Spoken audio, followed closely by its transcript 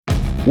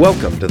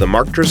Welcome to the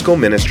Mark Driscoll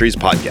Ministries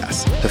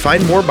podcast. To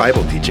find more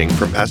Bible teaching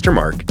from Pastor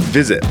Mark,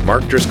 visit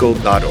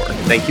markdriscoll.org.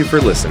 Thank you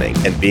for listening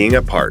and being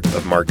a part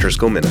of Mark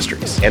Driscoll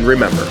Ministries. And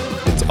remember,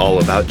 it's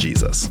all about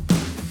Jesus.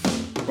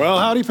 Well,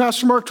 howdy,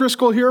 Pastor Mark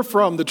Driscoll here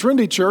from the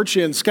Trinity Church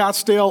in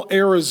Scottsdale,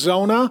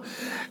 Arizona.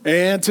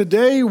 And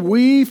today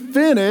we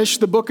finish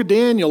the book of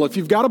Daniel. If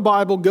you've got a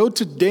Bible, go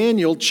to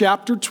Daniel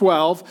chapter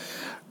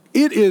 12.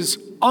 It is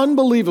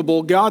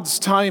unbelievable, God's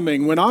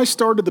timing. When I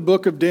started the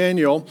book of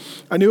Daniel,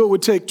 I knew it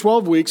would take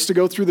 12 weeks to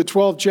go through the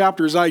 12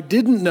 chapters. I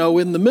didn't know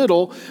in the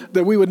middle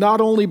that we would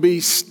not only be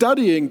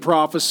studying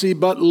prophecy,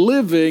 but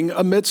living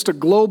amidst a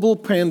global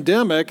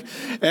pandemic.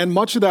 And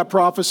much of that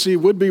prophecy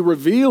would be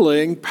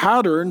revealing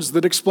patterns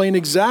that explain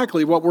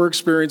exactly what we're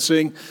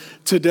experiencing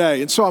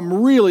today. And so I'm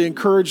really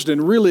encouraged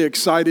and really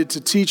excited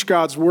to teach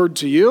God's word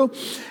to you.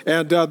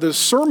 And the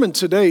sermon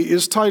today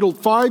is titled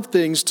 5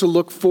 Things to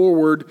Look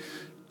Forward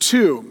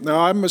to.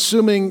 Now, I'm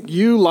assuming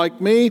you, like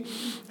me,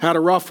 had a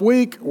rough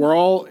week. We're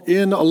all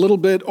in a little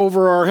bit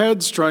over our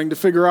heads trying to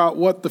figure out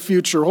what the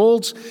future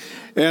holds.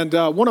 And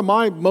one of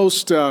my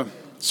most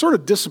sort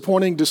of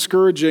disappointing,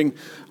 discouraging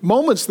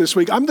moments this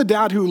week, I'm the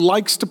dad who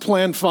likes to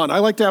plan fun. I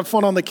like to have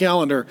fun on the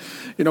calendar.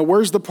 You know,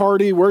 where's the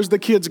party? Where's the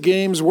kids'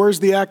 games? Where's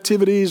the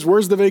activities?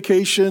 Where's the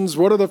vacations?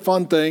 What are the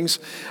fun things?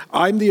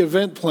 I'm the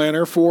event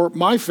planner for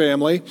my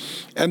family.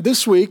 And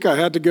this week I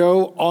had to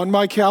go on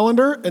my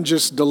calendar and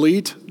just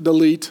delete.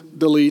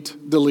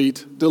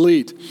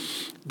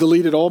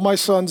 Deleted all my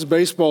son's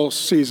baseball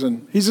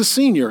season. He's a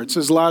senior. It's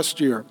his last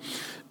year.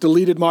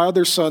 Deleted my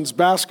other son's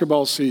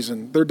basketball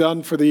season. They're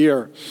done for the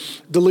year.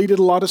 Deleted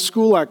a lot of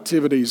school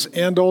activities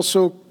and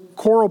also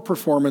choral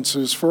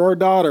performances for our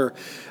daughter.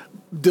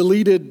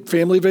 Deleted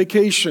family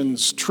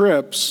vacations,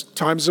 trips,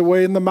 times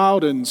away in the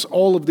mountains,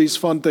 all of these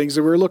fun things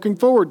that we were looking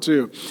forward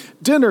to.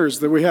 Dinners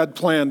that we had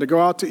planned to go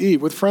out to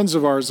eat with friends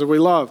of ours that we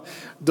love.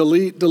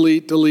 Delete.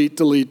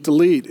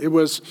 It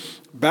was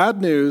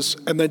bad news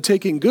and then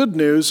taking good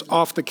news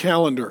off the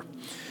calendar.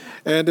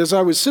 And as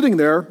I was sitting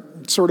there,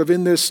 sort of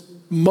in this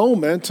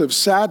moment of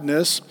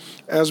sadness,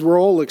 as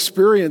we're all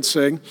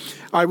experiencing,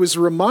 I was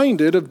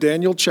reminded of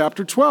Daniel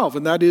chapter 12,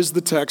 and that is the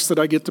text that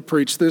I get to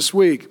preach this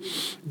week.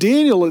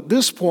 Daniel, at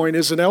this point,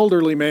 is an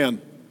elderly man.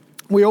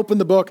 We open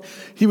the book.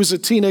 He was a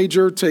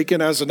teenager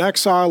taken as an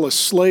exile, a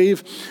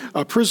slave,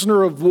 a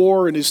prisoner of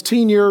war in his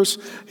teen years.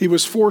 He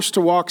was forced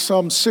to walk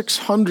some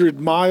 600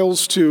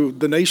 miles to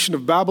the nation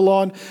of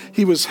Babylon.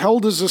 He was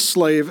held as a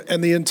slave,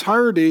 and the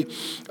entirety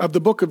of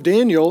the book of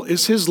Daniel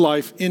is his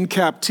life in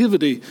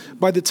captivity.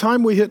 By the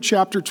time we hit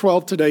chapter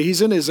 12 today,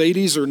 he's in his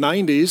 80s or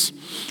 90s,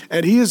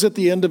 and he is at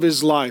the end of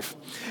his life.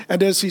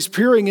 And as he's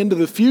peering into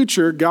the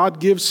future, God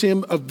gives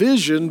him a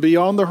vision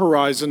beyond the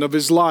horizon of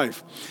his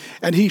life.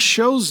 And he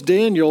shows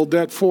Daniel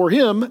that for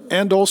him,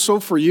 and also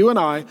for you and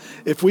I,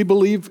 if we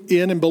believe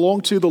in and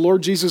belong to the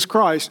Lord Jesus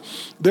Christ,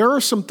 there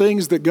are some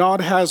things that God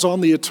has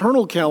on the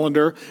eternal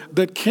calendar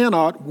that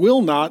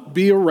will not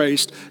be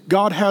erased.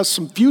 God has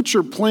some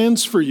future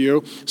plans for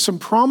you, some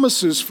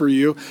promises for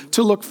you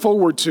to look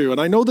forward to.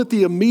 And I know that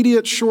the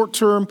immediate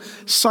short-term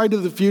sight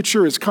of the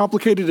future is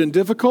complicated and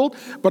difficult,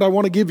 but I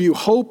want to give you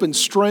hope and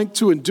strength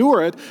to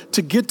endure it,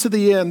 to get to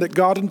the end that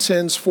God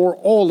intends for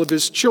all of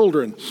his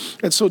children.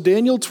 And so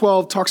Daniel 12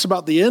 talks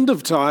about the end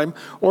of time,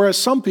 or as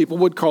some people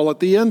would call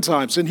it, the end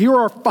times. And here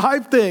are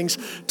 5 things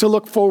to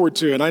look forward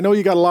to. And I know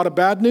you got a lot of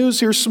bad news.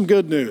 Here's some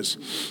good news.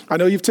 I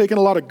know you've taken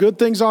a lot of good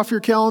things off your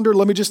calendar.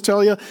 Let me just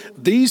tell you,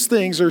 these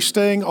things are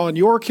staying on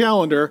your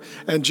calendar,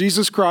 and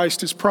Jesus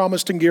Christ has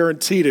promised and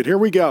guaranteed it. Here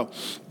we go.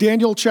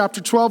 Daniel chapter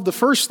 12, the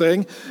first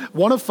thing,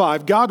 1 of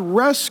 5, God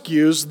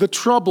rescues the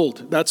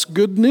troubled. That's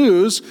good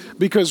news,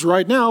 because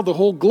right now the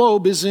whole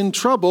globe is in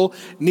trouble,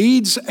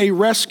 needs a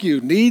rescue,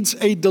 needs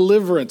a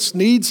deliverance,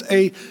 needs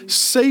a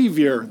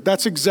savior.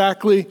 That's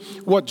exactly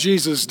what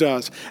Jesus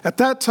does. At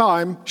that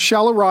time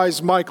shall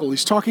arise Michael.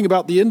 He's talking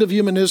about the end of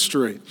human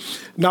history,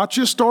 not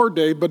just our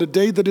day, but a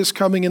day that is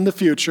coming in the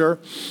future.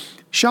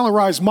 Shall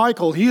arise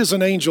Michael. He is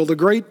an angel, the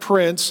great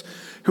prince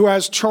who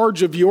has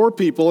charge of your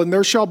people, and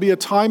there shall be a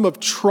time of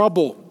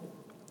trouble,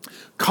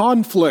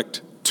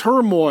 conflict,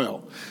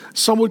 turmoil.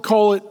 Some would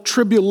call it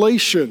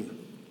tribulation,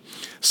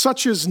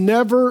 such as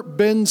never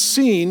been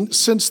seen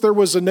since there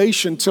was a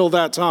nation till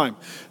that time.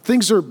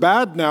 Things are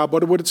bad now,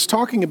 but what it's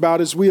talking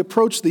about is we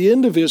approach the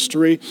end of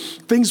history,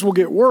 things will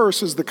get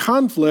worse as the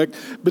conflict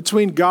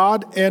between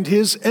God and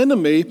his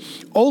enemy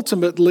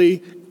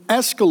ultimately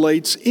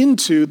escalates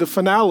into the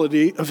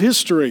finality of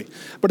history.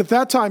 But at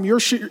that time, your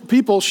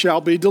people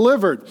shall be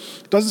delivered.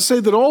 It doesn't say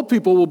that all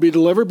people will be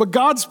delivered, but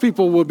God's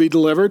people will be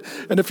delivered.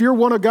 And if you're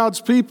one of God's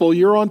people,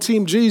 you're on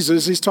Team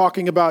Jesus, he's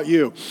talking about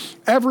you.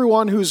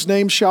 Everyone whose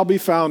name shall be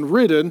found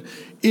written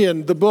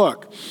in the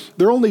book.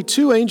 There are only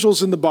 2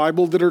 angels in the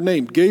Bible that are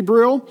named,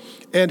 Gabriel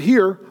and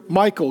here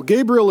Michael.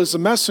 Gabriel is a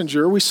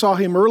messenger. We saw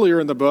him earlier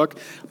in the book.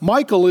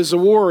 Michael is a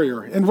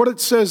warrior. And what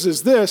it says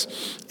is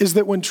this, is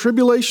that when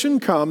tribulation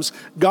comes,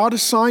 God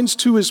assigns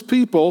to his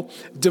people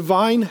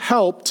divine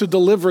help to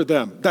deliver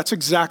them. That's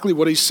exactly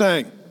what he's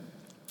saying.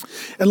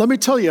 And let me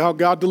tell you how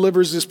God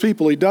delivers his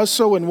people. He does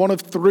so in one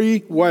of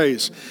three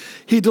ways.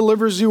 He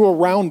delivers you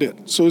around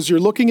it. So as you're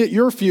looking at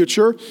your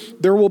future,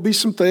 there will be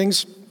some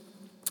things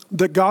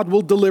that God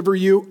will deliver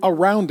you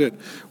around it.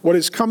 What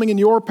is coming in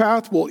your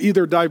path will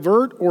either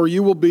divert or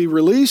you will be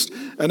released.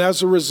 And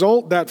as a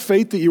result, that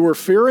fate that you were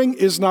fearing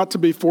is not to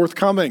be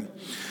forthcoming.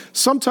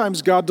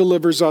 Sometimes God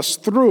delivers us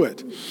through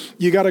it.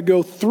 You got to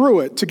go through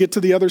it to get to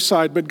the other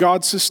side, but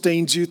God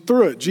sustains you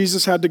through it.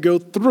 Jesus had to go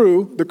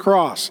through the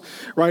cross,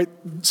 right?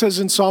 It says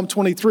in Psalm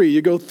 23,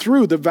 you go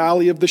through the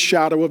valley of the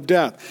shadow of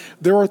death.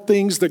 There are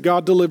things that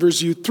God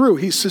delivers you through.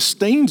 He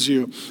sustains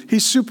you. He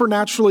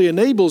supernaturally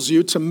enables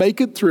you to make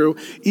it through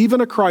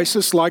even a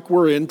crisis like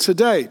we're in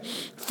today.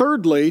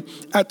 Thirdly,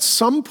 at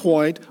some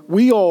point,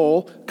 we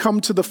all come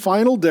to the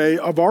final day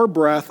of our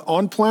breath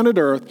on planet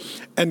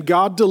Earth, and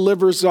God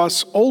delivers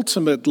us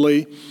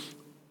ultimately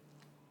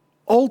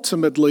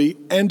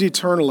and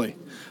eternally.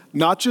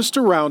 Not just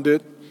around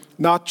it,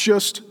 not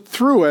just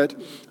through it,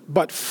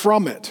 but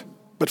from it.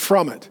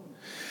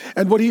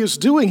 And what he is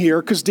doing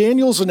here, because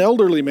Daniel's an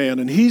elderly man,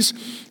 and he's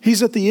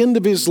at the end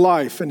of his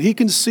life, and he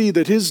can see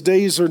that his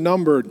days are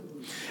numbered.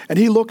 And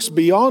he looks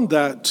beyond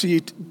that to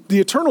the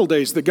eternal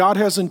days that God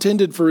has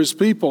intended for his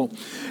people.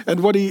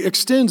 And what he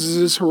extends is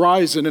his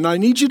horizon. And I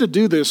need you to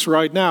do this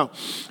right now.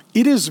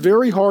 It is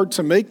very hard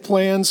to make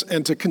plans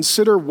and to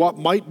consider what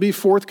might be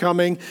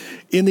forthcoming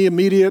in the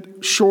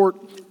immediate, short,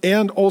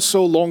 and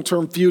also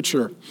long-term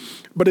future.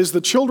 But as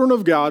the children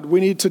of God,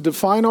 we need to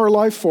define our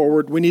life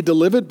forward. We need to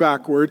live it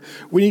backward.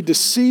 We need to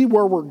see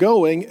where we're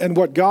going and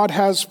what God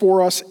has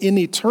for us in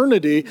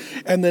eternity,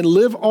 and then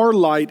live our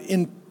life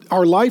in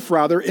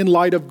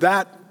light of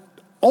that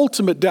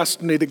ultimate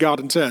destiny that God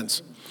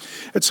intends.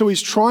 And so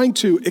he's trying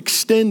to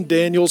extend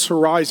Daniel's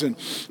horizon.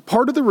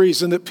 Part of the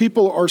reason that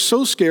people are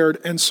so scared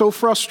and so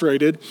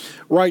frustrated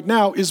right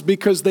now is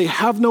because they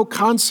have no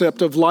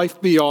concept of life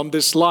beyond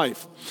this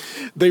life.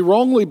 They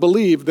wrongly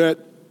believe that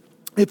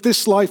if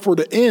this life were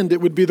to end, it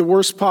would be the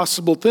worst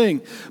possible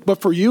thing. But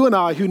for you and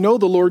I who know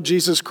the Lord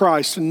Jesus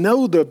Christ and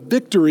know the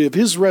victory of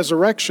his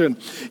resurrection,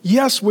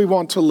 yes, we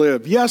want to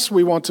live. Yes,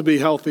 we want to be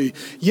healthy.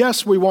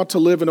 Yes, we want to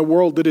live in a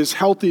world that is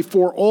healthy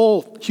for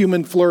all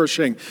human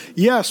flourishing.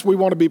 Yes, we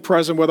want to be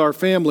present with our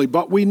family.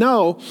 But we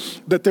know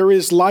that there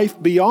is life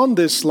beyond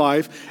this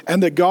life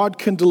and that God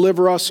can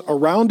deliver us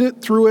around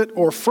it, through it,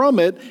 or from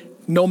it,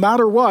 no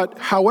matter what.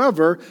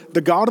 However,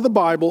 the God of the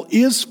Bible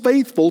is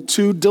faithful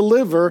to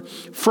deliver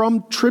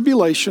from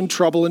tribulation,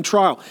 trouble, and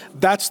trial.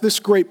 That's this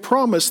great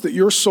promise that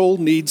your soul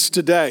needs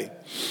today.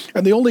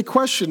 And the only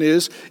question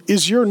is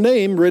your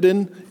name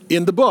written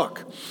in the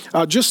book?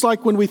 Just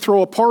like when we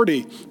throw a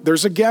party,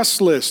 there's a guest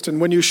list.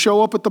 And when you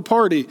show up at the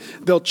party,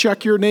 they'll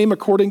check your name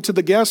according to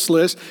the guest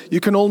list.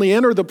 You can only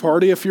enter the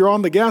party if you're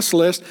on the guest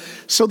list.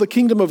 So the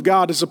kingdom of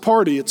God is a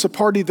party. It's a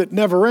party that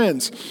never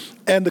ends.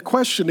 And the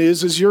question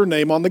is your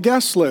name on the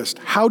guest list?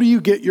 How do you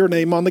get your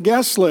name on the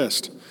guest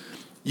list?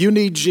 You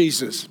need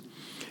Jesus.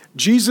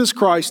 Jesus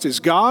Christ is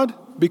God,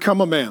 become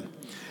a man.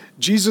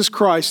 Jesus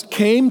Christ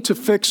came to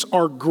fix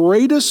our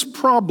greatest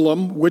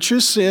problem, which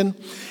is sin,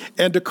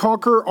 and to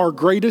conquer our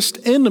greatest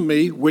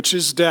enemy, which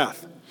is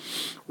death.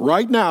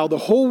 Right now, the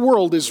whole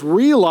world is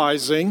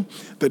realizing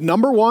that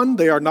number one,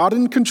 they are not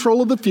in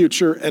control of the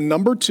future, and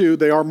number two,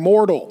 they are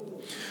mortal.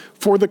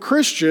 For the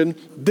Christian,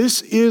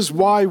 this is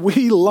why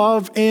we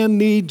love and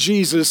need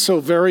Jesus so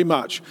very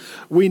much.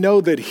 We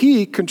know that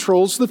he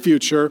controls the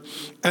future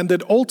and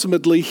that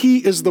ultimately he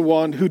is the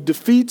one who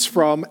defeats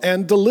from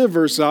and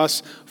delivers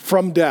us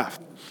from death.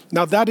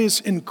 Now that is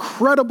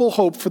incredible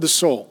hope for the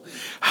soul.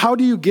 How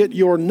do you get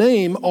your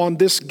name on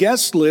this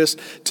guest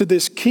list to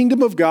this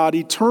kingdom of God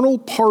eternal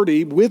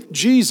party with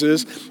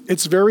Jesus?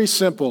 It's very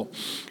simple.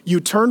 You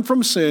turn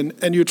from sin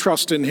and you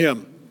trust in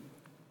him.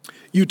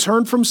 You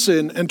turn from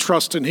sin and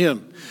trust in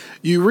him.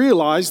 You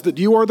realize that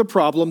you are the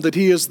problem, that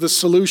he is the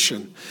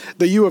solution,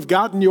 that you have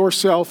gotten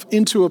yourself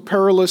into a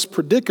perilous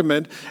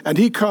predicament, and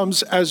he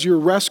comes as your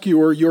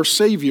rescuer, your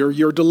savior,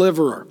 your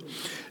deliverer.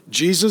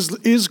 Jesus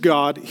is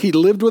God. He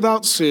lived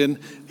without sin.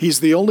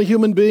 He's the only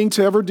human being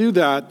to ever do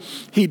that.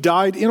 He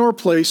died in our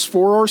place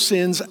for our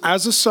sins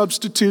as a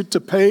substitute to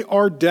pay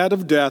our debt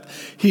of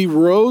death. He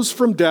rose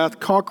from death,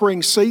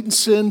 conquering Satan's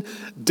sin,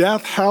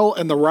 death, hell,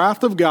 and the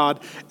wrath of God.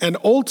 And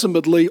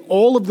ultimately,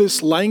 all of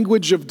this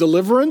language of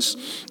deliverance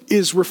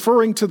is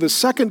referring to the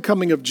second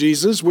coming of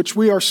Jesus, which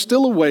we are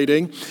still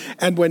awaiting.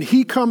 And when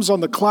he comes on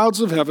the clouds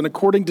of heaven,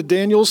 according to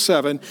Daniel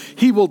 7,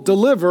 he will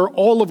deliver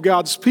all of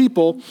God's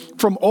people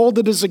from all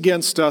that is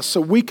against us so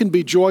we can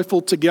be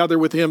joyful together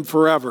with him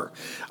forever.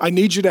 I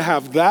need you to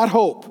have that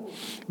hope.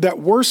 That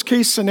worst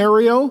case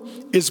scenario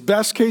is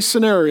best case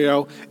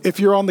scenario if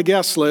you're on the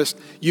guest list,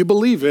 you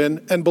believe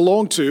in and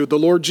belong to the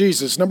Lord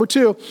Jesus. Number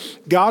two,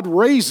 God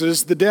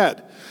raises the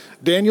dead.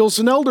 Daniel's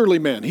an elderly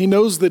man. He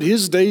knows that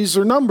his days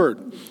are numbered,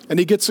 and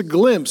he gets a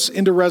glimpse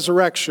into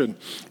resurrection.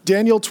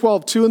 Daniel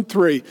 12, 2 and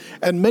 3,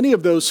 and many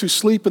of those who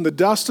sleep in the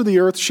dust of the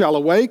earth shall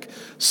awake,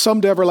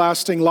 some to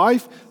everlasting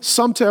life,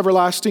 some to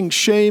everlasting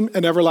shame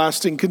and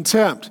everlasting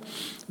contempt.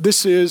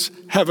 This is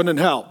heaven and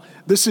hell.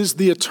 This is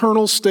the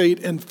eternal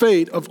state and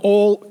fate of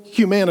all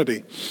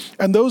humanity.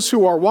 And those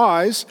who are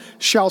wise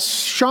shall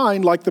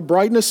shine like the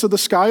brightness of the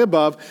sky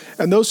above,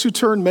 and those who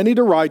turn many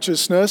to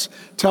righteousness,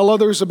 tell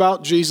others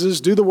about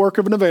Jesus, do the work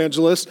of an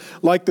evangelist,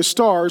 like the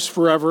stars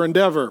forever and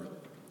ever.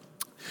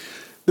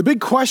 The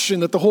big question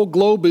that the whole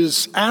globe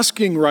is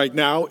asking right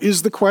now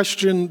is the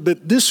question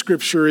that this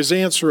scripture is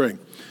answering.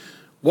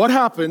 What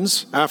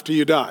happens after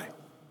you die?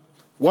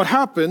 What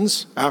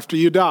happens after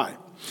you die?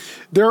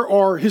 There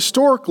are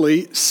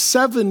historically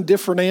 7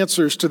 different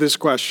answers to this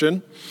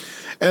question,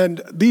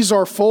 and these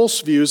are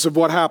false views of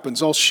what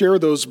happens. I'll share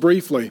those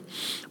briefly.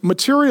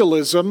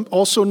 Materialism,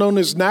 also known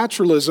as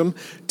naturalism,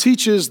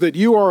 teaches that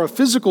you are a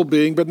physical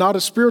being but not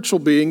a spiritual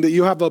being, that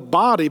you have a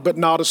body but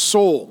not a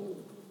soul.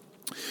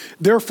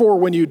 Therefore,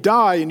 when you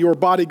die and your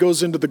body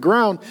goes into the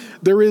ground,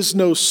 there is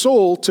no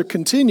soul to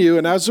continue,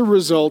 and as a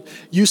result,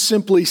 you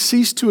simply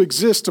cease to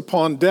exist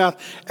upon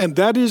death, and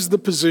that is the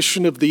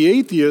position of the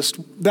atheist.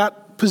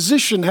 That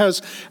position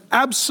has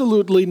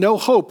absolutely no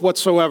hope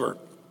whatsoever.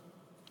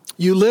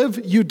 You live,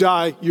 you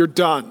die, you're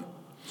done.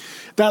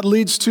 That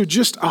leads to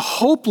just a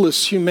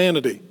hopeless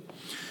humanity.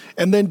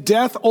 And then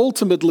death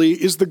ultimately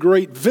is the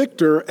great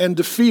victor and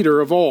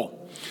defeater of all.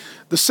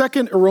 The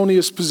second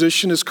erroneous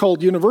position is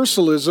called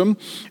universalism,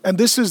 and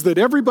this is that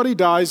everybody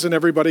dies and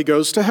everybody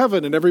goes to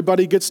heaven and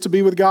everybody gets to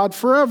be with God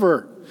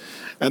forever.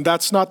 And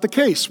that's not the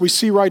case. We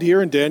see right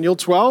here in Daniel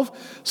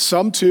 12,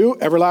 some to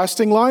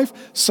everlasting life,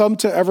 some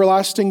to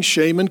everlasting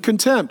shame and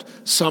contempt,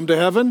 some to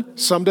heaven,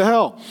 some to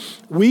hell.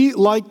 We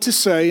like to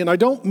say, and I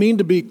don't mean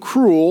to be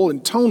cruel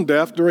and tone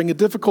deaf during a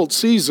difficult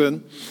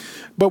season,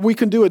 but we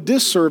can do a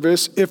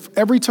disservice if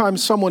every time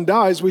someone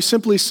dies, we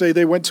simply say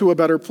they went to a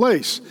better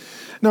place.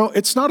 No,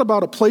 it's not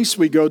about a place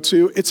we go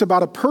to, it's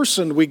about a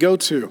person we go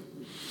to.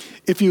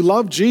 If you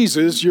love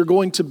Jesus, you're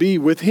going to be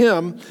with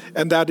him,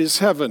 and that is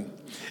heaven.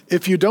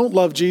 If you don't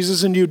love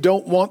Jesus and you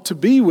don't want to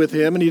be with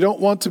him and you don't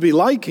want to be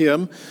like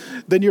him,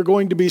 then you're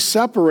going to be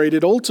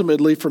separated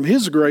ultimately from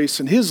his grace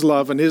and his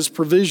love and his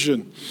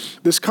provision.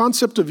 This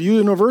concept of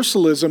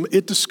universalism,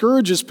 it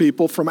discourages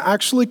people from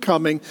actually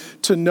coming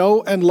to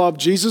know and love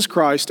Jesus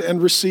Christ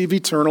and receive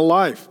eternal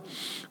life.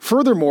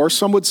 Furthermore,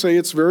 some would say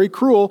it's very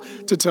cruel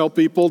to tell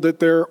people that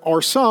there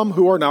are some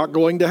who are not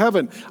going to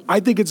heaven. I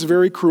think it's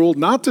very cruel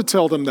not to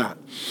tell them that.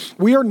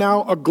 We are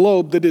now a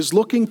globe that is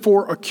looking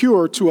for a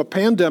cure to a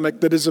pandemic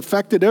that has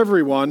affected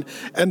everyone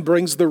and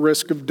brings the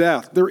risk of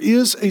death. There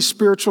is a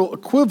spiritual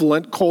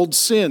equivalent called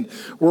sin.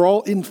 We're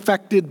all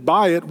infected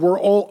by it. We're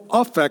all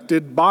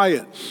affected by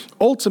it.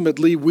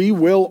 Ultimately, we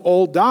will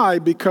all die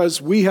because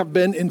we have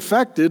been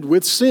infected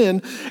with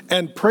sin.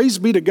 And praise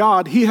be to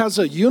God, he has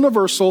a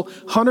universal,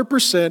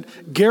 100%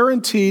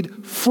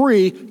 guaranteed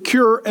free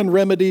cure and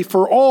remedy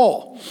for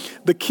all.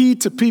 The key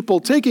to people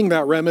taking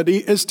that remedy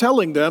is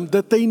telling them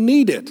that they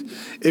need it.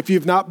 If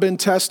you've not been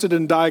tested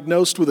and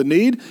diagnosed with a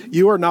need,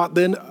 you are not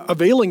then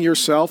availing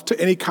yourself to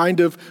any kind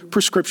of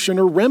prescription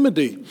or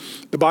remedy.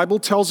 The Bible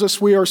tells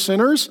us we are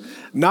sinners,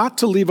 not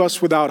to leave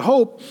us without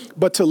hope,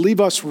 but to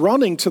leave us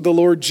running to the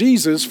Lord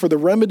Jesus for the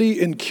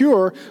remedy and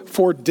cure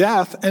for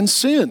death and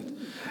sin.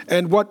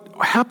 And what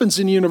happens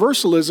in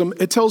universalism,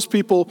 it tells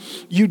people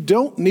you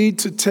don't need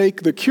to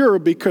take the cure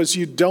because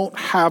you don't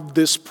have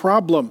this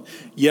problem.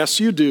 Yes,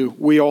 you do.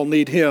 We all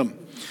need him.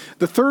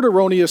 The third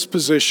erroneous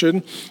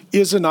position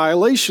is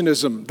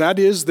annihilationism. That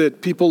is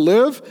that people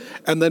live,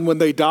 and then when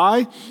they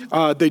die,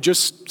 they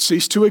just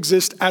cease to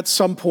exist at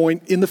some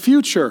point in the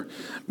future.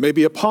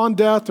 Maybe upon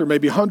death, or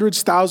maybe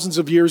hundreds, thousands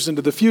of years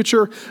into the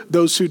future.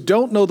 Those who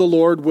don't know the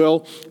Lord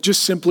will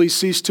just simply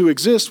cease to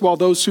exist, while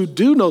those who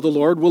do know the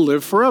Lord will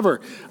live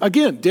forever.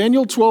 Again,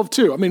 Daniel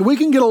 12:2. I mean, we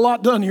can get a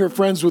lot done here,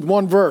 friends, with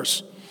one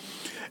verse.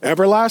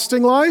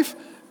 Everlasting life,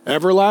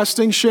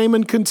 everlasting shame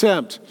and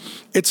contempt.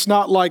 It's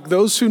not like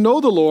those who know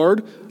the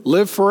Lord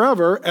live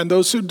forever, and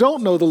those who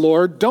don't know the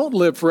Lord don't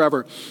live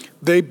forever.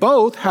 They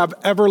both have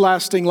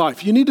everlasting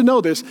life. You need to know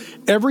this.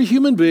 Every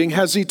human being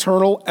has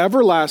eternal,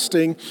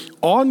 everlasting,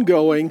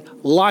 ongoing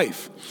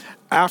life.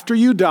 After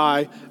you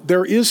die,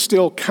 there is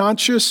still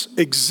conscious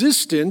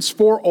existence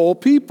for all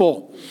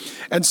people.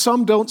 And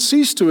some don't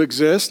cease to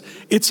exist.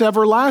 It's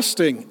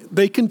everlasting.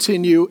 They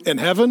continue in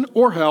heaven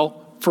or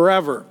hell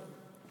forever.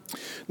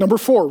 Number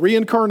 4,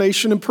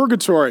 reincarnation and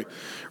purgatory.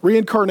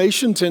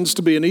 Reincarnation tends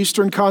to be an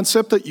Eastern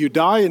concept that you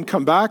die and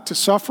come back to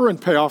suffer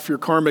and pay off your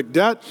karmic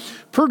debt.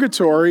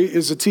 Purgatory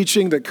is a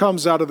teaching that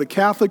comes out of the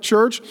Catholic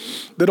Church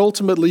that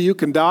ultimately you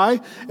can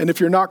die, and if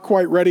you're not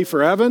quite ready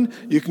for heaven,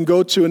 you can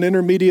go to an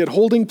intermediate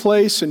holding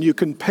place and you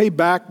can pay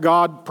back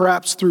God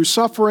perhaps through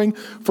suffering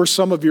for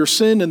some of your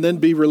sin and then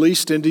be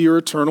released into your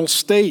eternal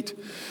state.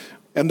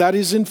 And that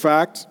is in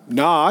fact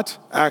not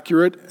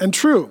accurate and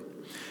true.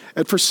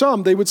 And for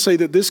some, they would say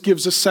that this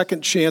gives a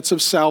second chance of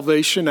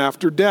salvation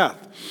after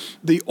death.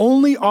 The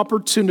only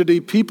opportunity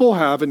people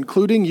have,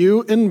 including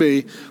you and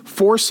me,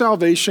 for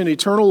salvation,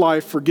 eternal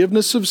life,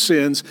 forgiveness of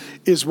sins,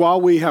 is while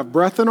we have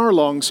breath in our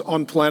lungs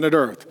on planet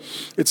Earth.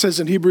 It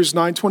says in Hebrews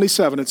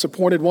 9:27, it's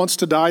appointed once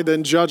to die,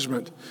 then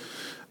judgment.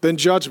 then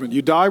judgment.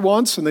 You die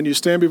once, and then you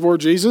stand before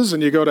Jesus,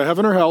 and you go to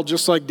heaven or hell,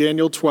 just like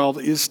Daniel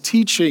 12 is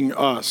teaching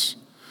us.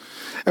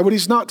 And what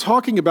he's not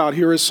talking about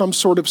here is some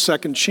sort of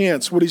second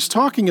chance. What he's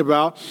talking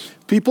about,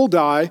 people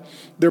die,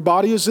 their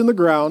body is in the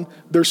ground,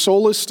 their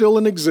soul is still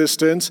in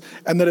existence,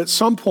 and that at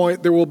some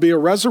point there will be a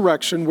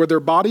resurrection where their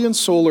body and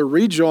soul are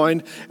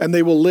rejoined, and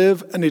they will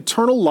live an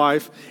eternal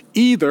life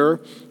either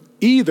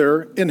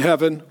in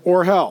heaven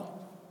or hell.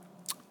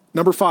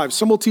 Number 5,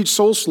 some will teach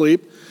soul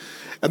sleep,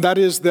 and that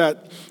is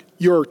that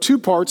your two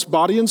parts,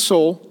 body and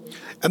soul,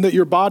 and that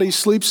your body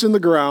sleeps in the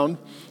ground,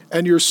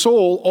 and your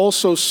soul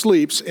also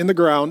sleeps in the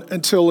ground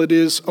until it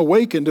is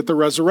awakened at the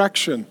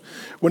resurrection.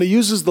 When he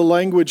uses the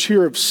language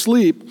here of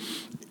sleep,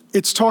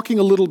 it's talking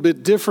a little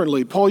bit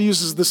differently. Paul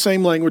uses the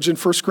same language in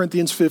 1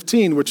 Corinthians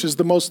 15, which is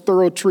the most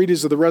thorough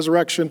treatise of the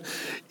resurrection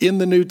in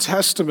the New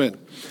Testament.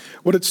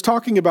 What it's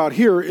talking about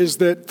here is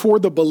that for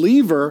the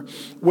believer,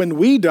 when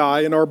we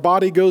die and our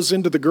body goes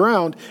into the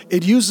ground,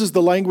 it uses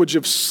the language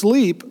of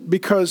sleep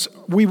because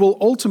we will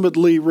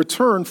ultimately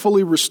return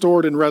fully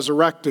restored and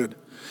resurrected.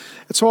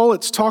 So all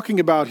it's talking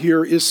about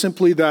here is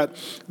simply that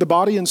the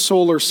body and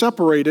soul are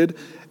separated,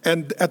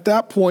 and at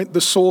that point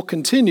the soul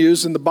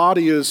continues and the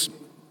body is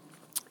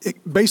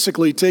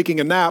basically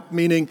taking a nap,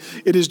 meaning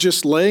it is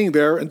just laying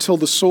there until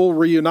the soul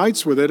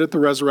reunites with it at the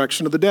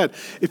resurrection of the dead.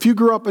 If you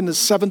grew up in the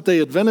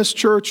Seventh-day Adventist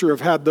church or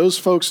have had those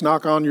folks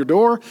knock on your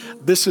door,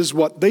 this is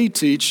what they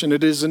teach, and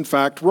it is in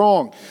fact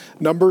wrong.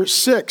 Number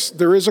 6,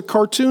 there is a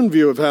cartoon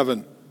view of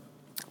heaven.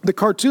 The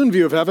cartoon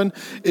view of heaven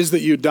is that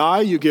you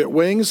die, you get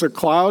wings, a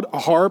cloud, a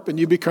harp, and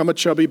you become a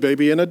chubby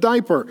baby in a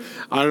diaper.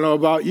 I don't know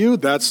about you,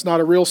 that's not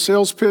a real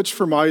sales pitch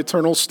for my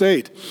eternal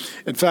state.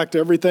 In fact,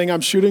 everything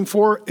I'm shooting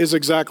for is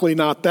exactly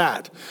not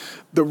that.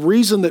 The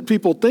reason that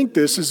people think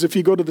this is if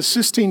you go to the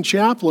Sistine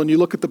Chapel and you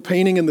look at the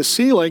painting in the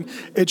ceiling,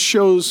 it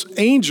shows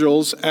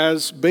angels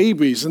as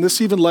babies. And this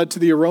even led to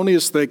the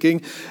erroneous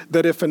thinking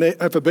that if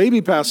a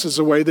baby passes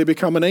away, they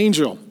become an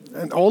angel.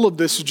 And all of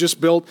this is just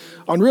built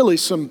on really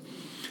some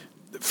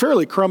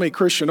fairly crummy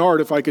Christian art,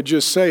 if I could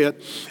just say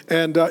it,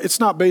 and it's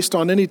not based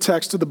on any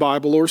text of the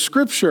Bible or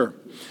Scripture.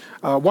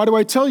 Why do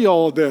I tell you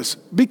all of this?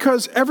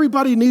 Because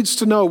everybody needs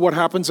to know what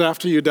happens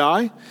after you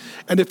die,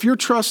 and if you're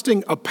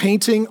trusting a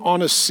painting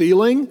on a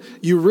ceiling,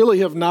 you really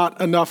have not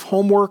enough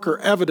homework or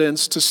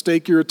evidence to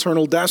stake your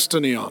eternal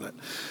destiny on it.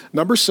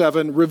 Number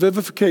 7,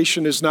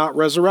 revivification is not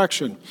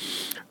resurrection.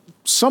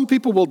 Some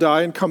people will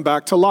die and come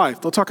back to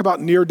life. They'll talk about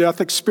near-death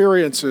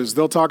experiences.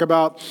 They'll talk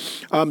about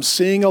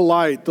seeing a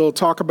light. They'll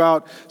talk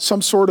about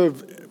some sort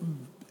of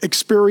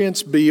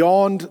experience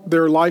beyond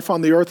their life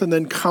on the earth and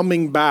then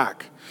coming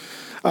back.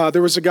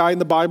 There was a guy in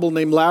the Bible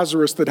named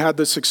Lazarus that had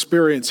this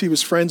experience. He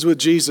was friends with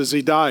Jesus.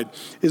 He died.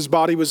 His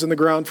body was in the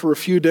ground for a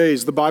few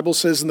days. The Bible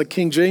says in the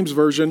King James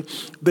Version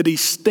that he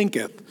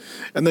stinketh.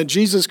 And then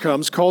Jesus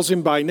comes, calls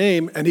him by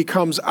name, and he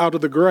comes out of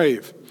the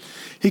grave.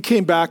 He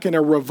came back in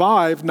a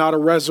revived, not a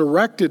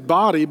resurrected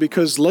body,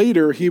 because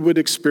later he would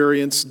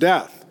experience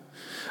death.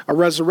 A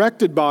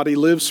resurrected body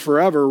lives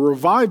forever. A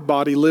revived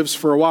body lives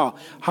for a while.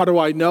 How do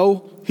I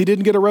know he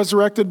didn't get a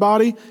resurrected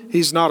body?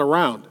 He's not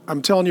around.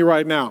 I'm telling you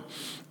right now.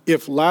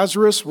 If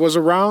Lazarus was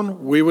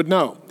around, we would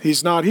know.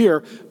 He's not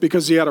here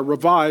because he had a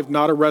revived,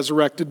 not a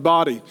resurrected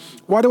body.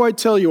 Why do I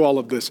tell you all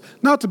of this?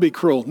 Not to be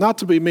cruel, not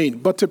to be mean,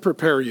 but to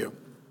prepare you.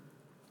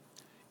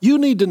 You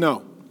need to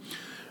know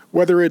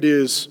whether it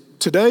is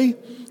today,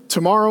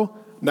 tomorrow,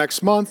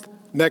 next month,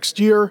 next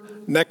year,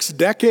 next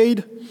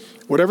decade,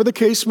 whatever the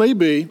case may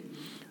be,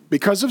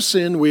 because of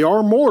sin, we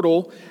are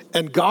mortal,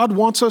 and God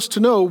wants us to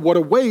know what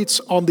awaits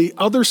on the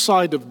other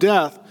side of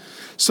death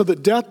so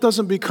that death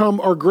doesn't become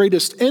our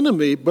greatest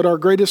enemy, but our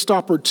greatest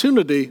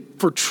opportunity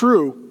for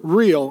true,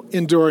 real,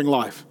 enduring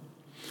life.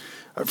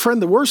 Friend,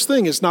 the worst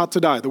thing is not to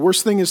die. The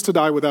worst thing is to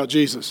die without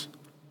Jesus.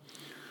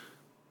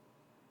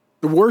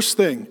 The worst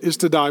thing is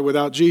to die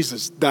without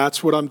Jesus.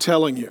 That's what I'm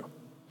telling you.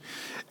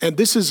 And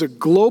this is a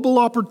global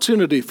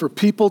opportunity for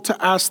people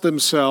to ask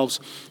themselves,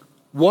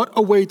 what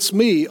awaits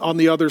me on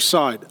the other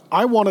side?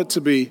 I want it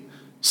to be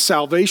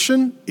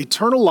salvation,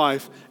 eternal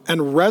life,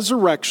 and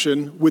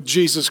resurrection with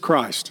Jesus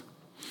Christ.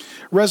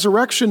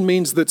 Resurrection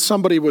means that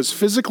somebody was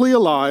physically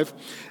alive,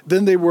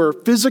 then they were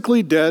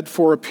physically dead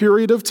for a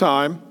period of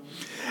time,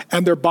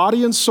 and their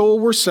body and soul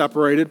were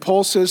separated.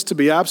 Paul says to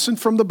be absent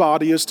from the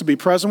body is to be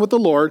present with the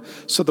Lord.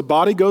 So the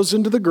body goes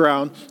into the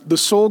ground, the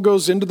soul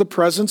goes into the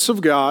presence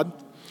of God,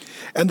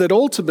 and that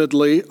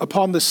ultimately,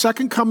 upon the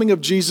second coming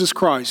of Jesus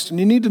Christ, and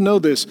you need to know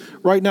this,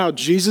 right now,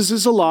 Jesus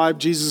is alive,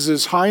 Jesus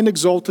is high and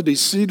exalted, he's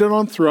seated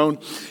on a throne,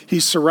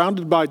 he's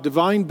surrounded by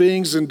divine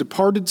beings and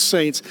departed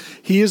saints,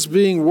 he is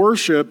being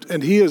worshiped,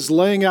 and he is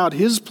laying out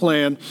his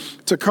plan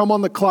to come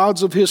on the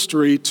clouds of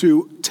history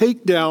to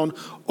take down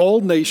all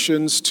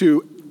nations,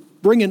 to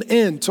bring an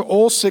end to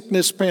all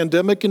sickness,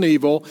 pandemic, and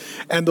evil,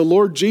 and the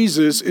Lord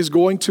Jesus is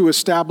going to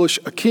establish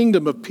a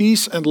kingdom of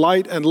peace and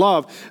light and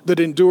love that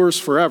endures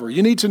forever.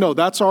 You need to know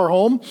that's our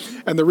home,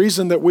 and the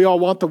reason that we all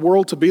want the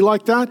world to be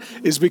like that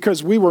is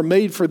because we were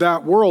made for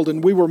that world,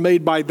 and we were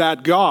made by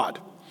that God.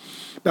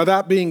 Now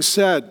that being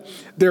said,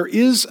 there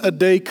is a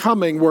day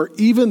coming where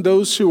even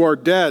those who are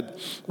dead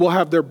will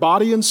have their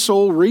body and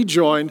soul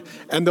rejoined,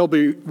 and they'll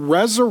be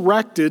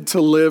resurrected to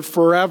live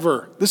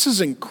forever. This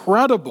is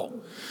incredible.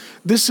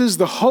 This is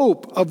the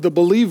hope of the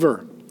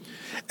believer.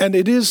 And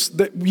it is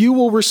that you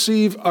will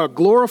receive a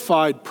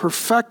glorified,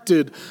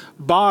 perfected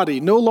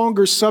body, no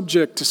longer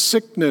subject to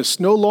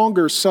sickness, no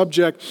longer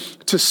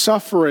subject to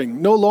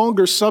suffering, no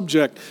longer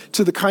subject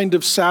to the kind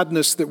of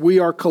sadness that we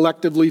are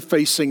collectively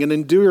facing and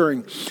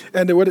enduring.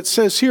 And what it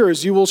says here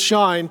is you will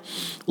shine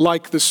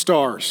like the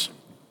stars.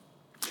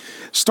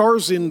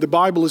 Stars in the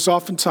Bible is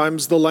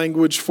oftentimes the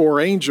language for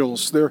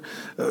angels.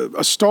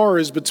 A star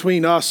is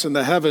between us and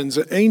the heavens.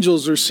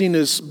 Angels are seen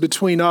as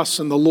between us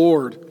and the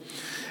Lord.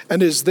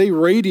 And as they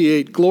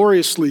radiate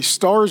gloriously,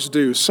 stars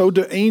do, so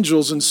do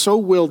angels, and so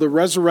will the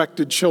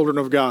resurrected children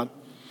of God.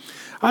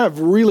 I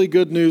have really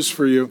good news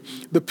for you.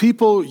 The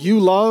people you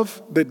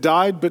love that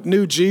died but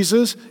knew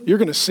Jesus, you're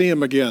going to see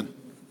him again.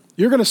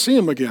 You're going to see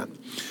him again.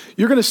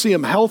 You're going to see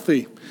him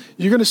healthy.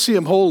 You're going to see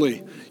him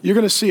holy. You're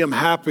going to see him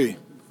happy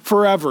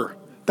forever.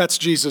 That's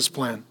Jesus'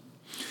 plan.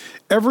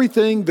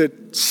 Everything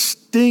that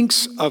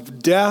stinks of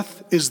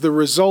death is the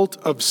result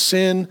of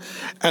sin,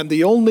 and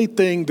the only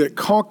thing that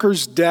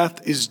conquers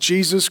death is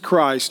Jesus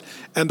Christ.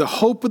 And the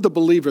hope of the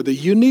believer, the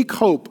unique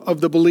hope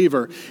of the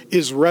believer,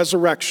 is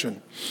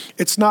resurrection.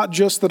 It's not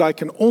just that I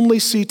can only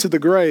see to the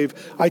grave,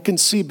 I can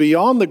see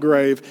beyond the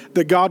grave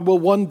that God will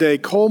one day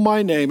call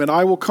my name and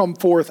I will come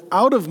forth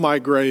out of my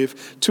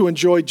grave to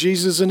enjoy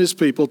Jesus and his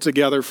people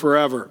together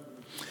forever.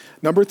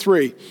 Number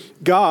 3,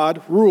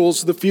 God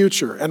rules the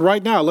future. And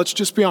right now, let's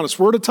just be honest.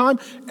 We're at a time,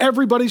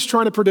 everybody's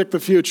trying to predict the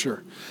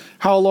future.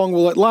 How long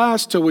will it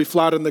last till we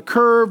flatten the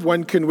curve?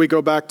 When can we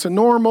go back to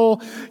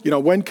normal?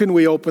 When can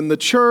we open the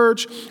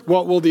church?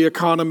 What will the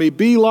economy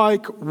be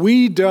like?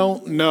 We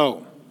don't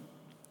know.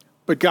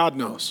 But God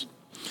knows.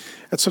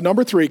 And so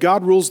number 3,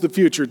 God rules the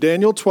future.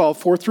 Daniel 12,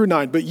 4 through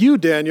 9. But you,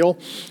 Daniel,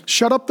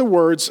 shut up the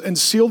words and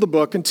seal the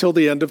book until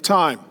the end of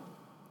time.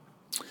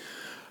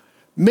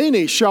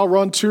 Many shall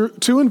run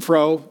to and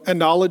fro, and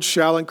knowledge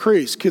shall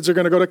increase. Kids are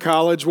going to go to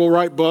college, will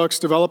write books,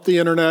 develop the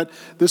internet.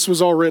 This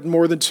was all written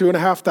more than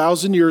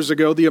 2,500 years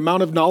ago. The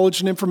amount of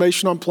knowledge and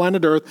information on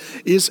planet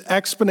Earth is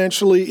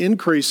exponentially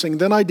increasing.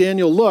 Then I,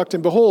 Daniel, looked,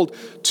 and behold,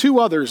 2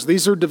 others.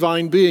 These are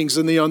divine beings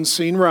in the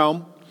unseen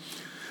realm.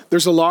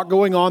 There's a lot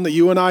going on that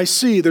you and I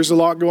see. There's a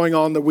lot going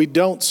on that we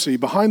don't see.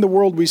 Behind the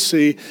world we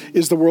see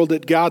is the world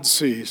that God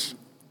sees.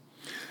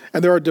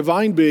 And there are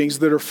divine beings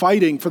that are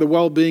fighting for the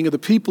well-being of the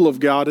people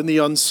of God in the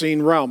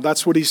unseen realm.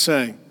 That's what he's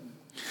saying.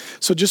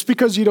 So just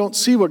because you don't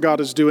see what God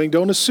is doing,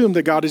 don't assume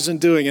that God isn't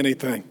doing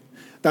anything.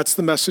 That's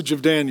the message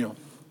of Daniel.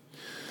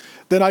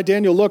 Then I,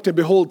 Daniel, looked, and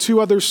behold, 2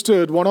 others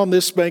stood, one on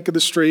this bank of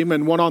the stream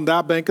and one on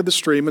that bank of the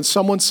stream. And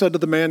someone said to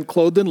the man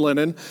clothed in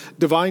linen,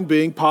 divine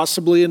being,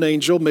 possibly an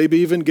angel, maybe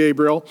even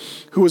Gabriel,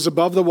 who was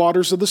above the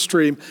waters of the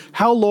stream,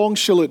 how long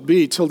shall it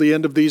be till the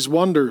end of these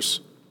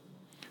wonders?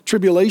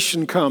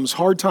 Tribulation comes,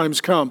 hard times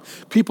come.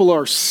 People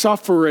are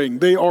suffering.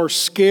 They are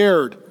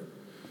scared.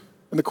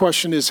 And the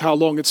question is, how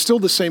long? It's still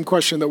the same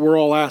question that we're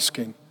all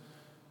asking.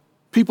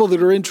 People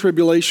that are in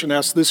tribulation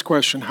ask this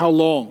question, how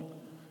long?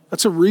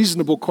 That's a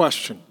reasonable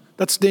question.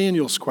 That's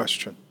Daniel's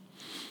question.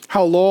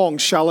 How long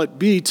shall it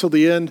be till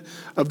the end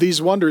of these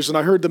wonders? And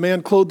I heard the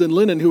man clothed in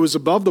linen who was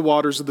above the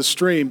waters of the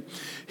stream.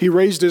 He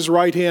raised his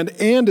right hand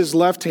and his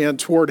left hand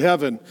toward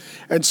heaven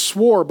and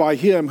swore by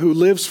him who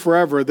lives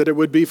forever that it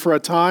would be for a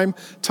time,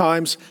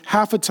 times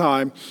half a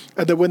time,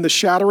 and that when the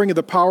shattering of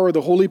the power of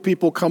the holy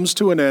people comes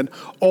to an end,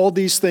 all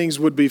these things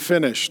would be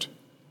finished.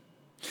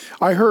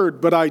 I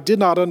heard, but I did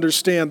not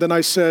understand. Then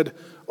I said,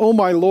 "O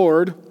my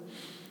Lord,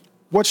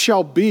 what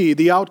shall be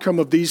the outcome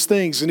of these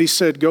things?" And he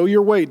said, "Go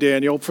your way,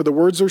 Daniel, for the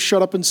words are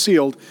shut up and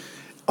sealed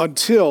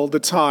until the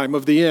time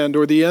of the end,"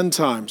 or the end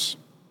times.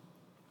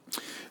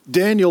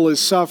 Daniel is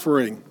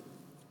suffering.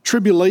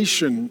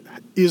 Tribulation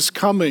is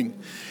coming.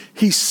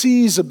 He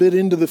sees a bit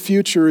into the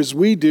future as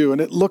we do, and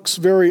it looks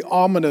very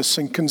ominous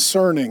and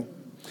concerning.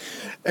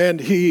 And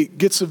he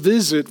gets a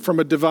visit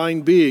from a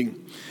divine being,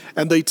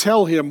 and they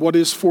tell him what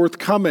is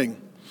forthcoming.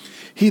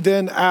 He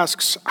then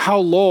asks, "How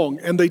long?"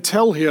 And they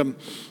tell him,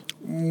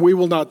 "We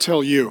will not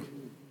tell you."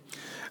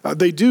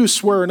 They do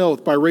swear an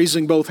oath by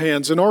raising both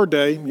hands. In our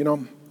day,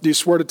 do you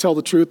swear to tell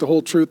the truth, the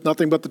whole truth,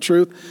 nothing but the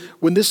truth?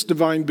 When this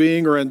divine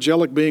being or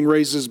angelic being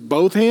raises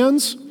both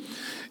hands,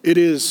 it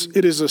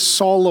is a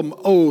solemn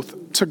oath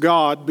to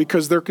God,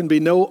 because there can be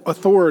no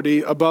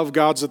authority above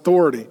God's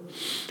authority.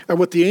 And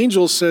what the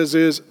angel says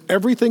is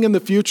everything in the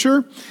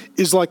future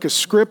is like a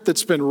script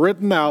that's been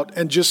written out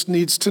and just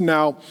needs to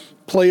now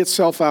play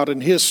itself out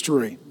in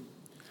history.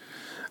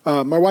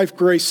 My wife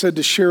Grace said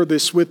to share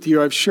this with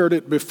you. I've shared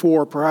it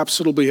before. Perhaps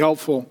it'll be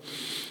helpful.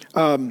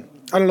 I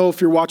don't know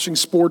if you're watching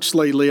sports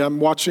lately. I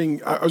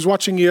was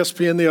watching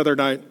ESPN the other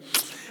night,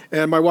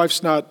 and my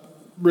wife's not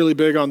really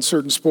big on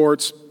certain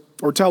sports,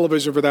 or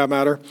television for that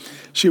matter.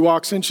 She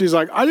walks in, she's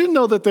like, "I didn't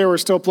know that they were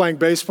still playing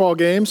baseball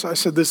games." I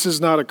said, "This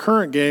is not a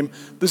current game.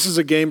 This is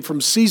a game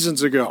from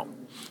seasons ago.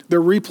 They're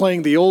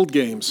replaying the old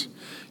games."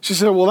 She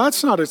said, well,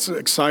 that's not as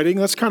exciting.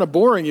 That's kind of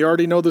boring. You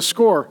already know the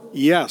score.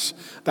 Yes,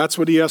 that's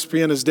what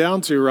ESPN is down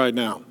to right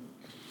now.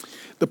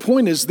 The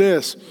point is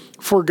this: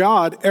 for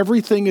God,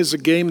 everything is a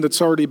game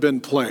that's already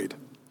been played.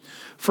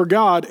 For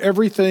God,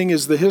 everything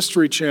is the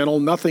History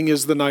Channel, nothing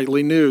is the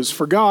nightly news.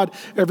 For God,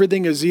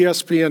 everything is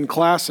ESPN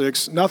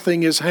Classics,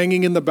 nothing is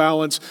hanging in the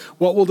balance.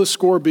 What will the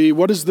score be?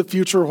 What does the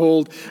future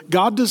hold?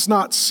 God does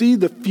not see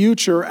the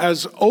future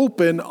as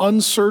open,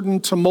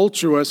 uncertain,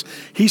 tumultuous.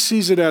 He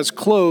sees it as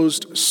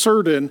closed,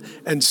 certain,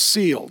 and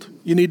sealed.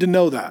 You need to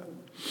know that.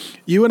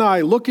 You and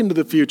I look into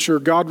the future.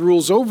 God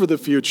rules over the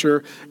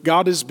future.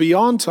 God is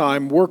beyond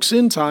time, works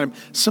in time.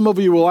 Some of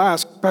you will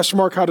ask, Pastor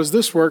Mark, how does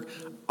this work?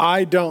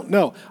 I don't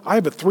know. I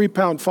have a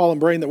 3-pound fallen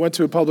brain that went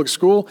to a public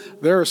school.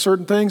 There are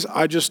certain things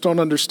I just don't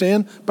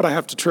understand, but I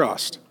have to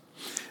trust.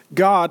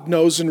 God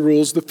knows and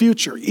rules the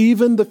future,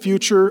 even the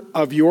future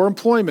of your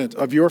employment,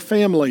 of your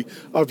family,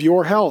 of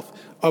your health,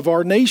 of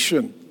our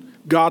nation.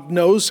 God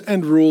knows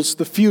and rules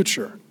the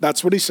future.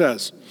 That's what he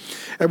says.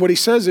 And what he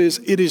says is,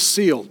 it is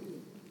sealed.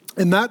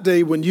 In that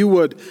day, when you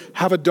would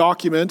have a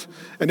document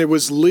and it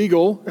was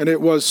legal and it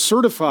was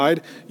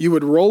certified, you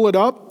would roll it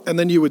up and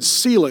then you would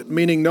seal it,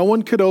 meaning no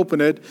one could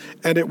open it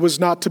and it was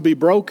not to be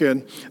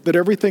broken, that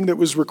everything that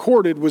was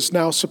recorded was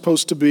now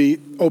supposed to be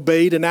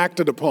obeyed and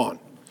acted upon.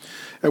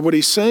 And what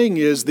he's saying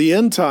is the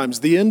end times,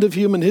 the end of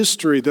human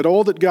history, that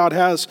all that God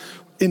has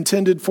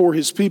intended for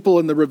his people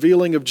in the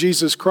revealing of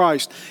Jesus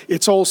Christ,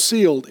 it's all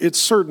sealed, it's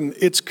certain,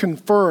 it's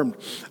confirmed.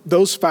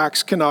 Those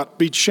facts cannot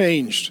be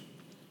changed.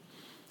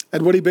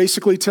 And what he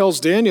basically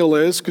tells Daniel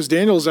is, because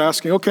Daniel is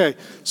asking, okay,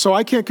 so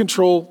I can't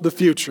control the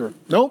future.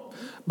 Nope,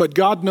 but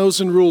God knows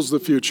and rules the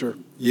future.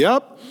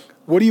 Yep,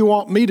 what do you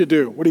want me to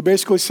do? What he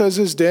basically says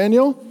is,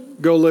 Daniel,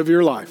 go live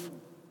your life.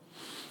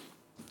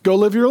 Go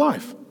live your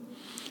life.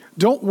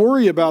 Don't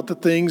worry about the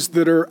things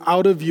that are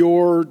out of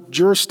your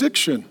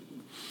jurisdiction.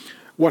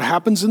 What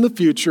happens in the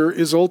future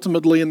is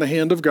ultimately in the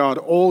hand of God.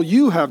 All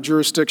you have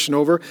jurisdiction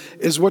over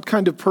is what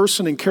kind of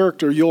person and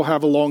character you'll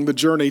have along the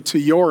journey to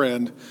your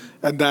end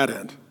and that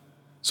end.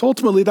 So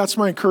ultimately, that's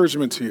my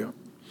encouragement to you.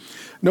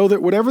 Know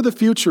that whatever the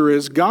future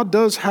is, God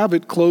does have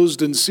it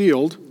closed and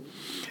sealed.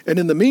 And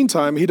in the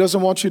meantime, he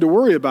doesn't want you to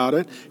worry about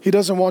it. He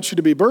doesn't want you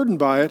to be burdened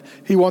by it.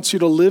 He wants you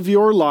to live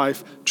your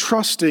life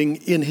trusting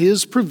in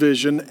his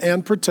provision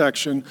and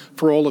protection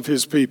for all of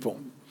his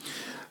people.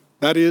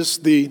 That is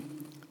the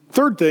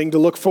third thing to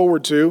look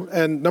forward to.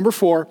 And number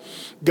 4,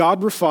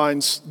 God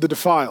refines the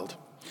defiled.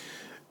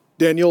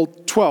 Daniel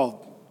 12,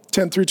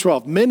 10 through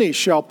 12. Many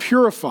shall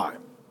purify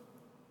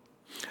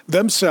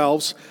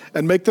themselves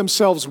and make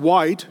themselves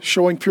white,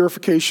 showing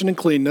purification and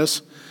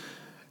cleanness,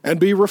 and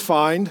be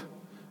refined,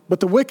 but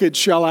the wicked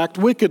shall act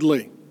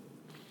wickedly.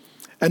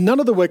 And none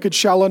of the wicked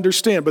shall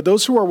understand, but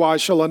those who are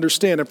wise shall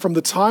understand. And from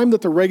the time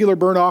that the regular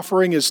burnt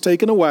offering is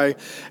taken away,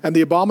 and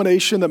the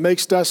abomination that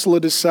makes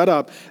desolate is set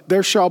up,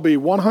 there shall be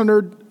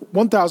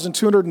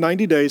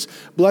 1,290 days.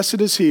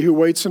 Blessed is he who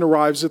waits and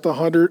arrives at the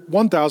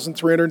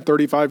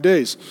 1,335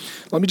 days.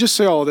 Let me just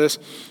say all of this.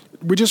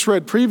 We just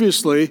read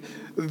previously,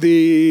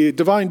 the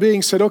divine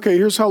being said, okay,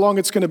 here's how long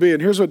it's going to be.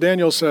 And here's what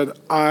Daniel said,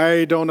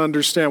 I don't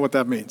understand what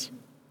that means.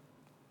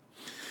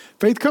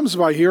 Faith comes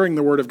by hearing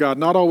the word of God,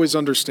 not always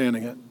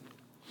understanding it.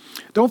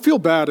 Don't feel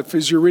bad if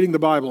as you're reading the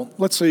Bible,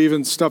 let's say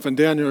even stuff in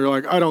Daniel, you're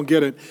like, I don't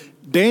get it.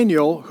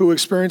 Daniel, who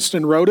experienced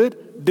and wrote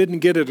it, didn't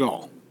get it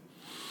all.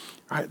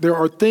 Right? There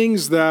are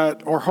things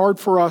that are hard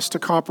for us to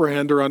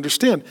comprehend or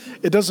understand.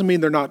 It doesn't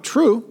mean they're not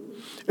true.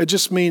 It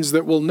just means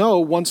that we'll know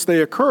once they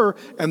occur,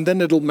 and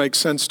then it'll make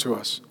sense to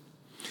us.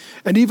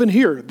 And even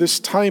here, this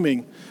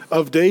timing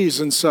of days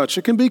and such,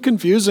 it can be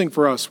confusing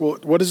for us. Well,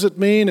 what does it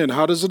mean and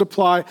how does it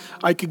apply?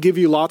 I could give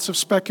you lots of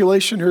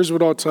speculation. Here's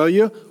what I'll tell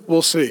you.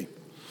 We'll see.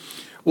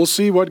 We'll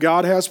see what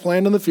God has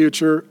planned in the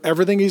future.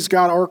 Everything he's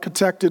got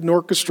architected and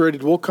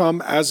orchestrated will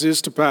come as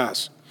is to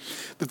pass.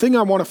 The thing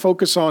I want to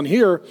focus on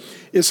here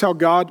is how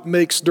God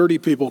makes dirty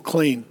people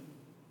clean.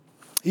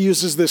 He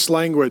uses this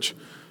language,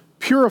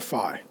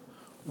 purify,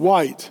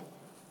 white,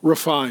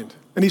 refined.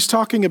 And he's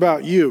talking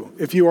about you,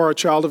 if you are a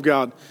child of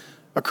God,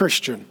 a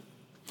Christian.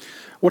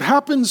 What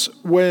happens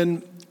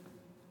when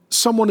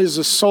someone is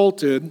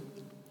assaulted,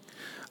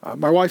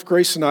 my wife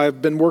Grace and I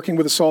have been working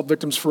with assault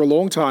victims for a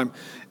long time,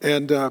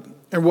 and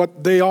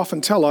what they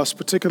often tell us,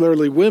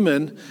 particularly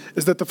women,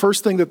 is that the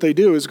first thing that they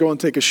do is go and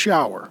take a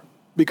shower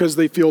because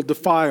they feel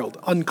defiled,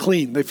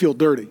 unclean, they feel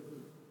dirty.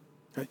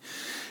 Okay?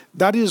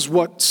 That is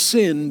what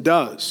sin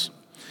does.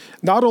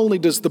 Not only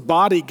does the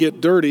body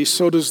get dirty,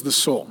 so does the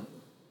soul.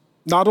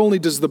 Not only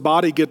does the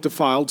body get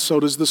defiled, so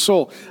does the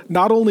soul.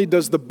 Not only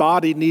does the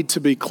body need to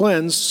be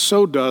cleansed,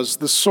 so does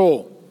the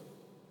soul.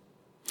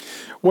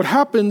 What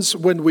happens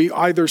when we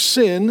either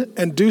sin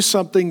and do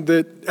something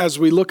that, as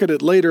we look at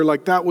it later,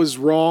 like that was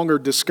wrong or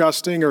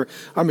disgusting, or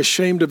I'm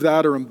ashamed of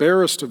that or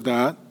embarrassed of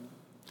that,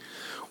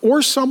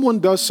 or someone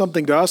does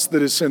something to us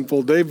that is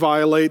sinful, they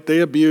violate, they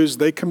abuse,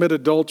 they commit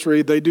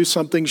adultery, they do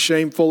something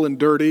shameful and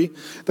dirty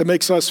that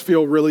makes us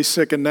feel really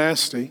sick and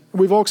nasty.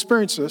 We've all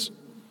experienced this.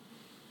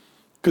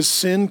 Because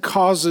sin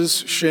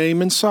causes shame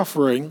and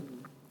suffering.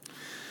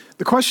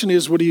 The question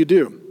is, what do you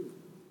do?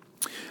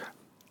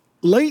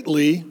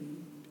 Lately,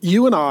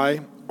 you and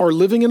I are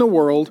living in a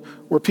world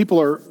where people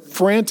are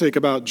frantic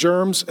about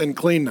germs and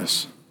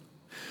cleanness.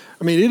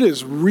 I mean, it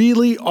is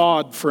really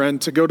odd,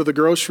 friend, to go to the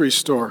grocery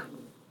store,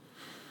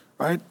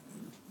 right?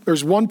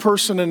 There's one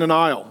person in an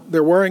aisle.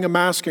 They're wearing a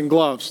mask and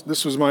gloves.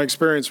 This was my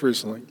experience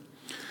recently.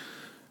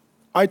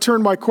 I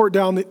turn my cart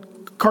down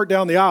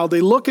the aisle.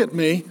 They look at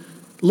me,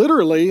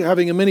 literally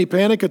having a mini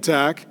panic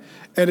attack,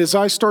 and as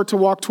I start to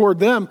walk toward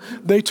them,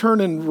 they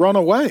turn and run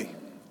away.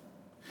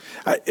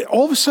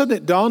 All of a sudden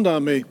it dawned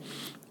on me,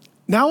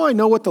 now I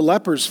know what the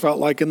lepers felt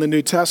like in the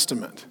New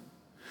Testament.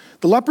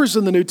 The lepers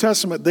in the New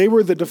Testament, they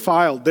were the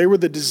defiled, they were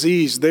the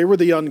diseased, they were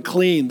the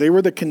unclean, they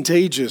were the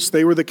contagious,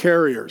 they were the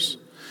carriers.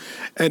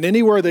 And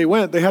anywhere they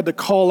went, they had to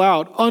call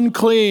out,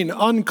 unclean,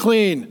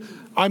 unclean,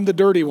 I'm the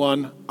dirty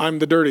one, I'm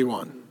the dirty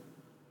one.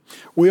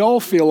 We all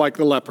feel like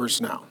the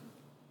lepers now.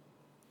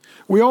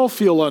 We all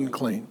feel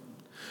unclean.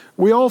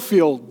 We all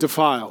feel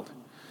defiled.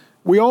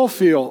 We all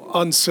feel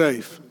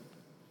unsafe.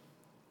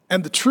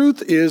 And the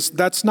truth is,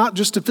 that's not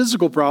just a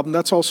physical problem,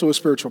 that's also a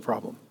spiritual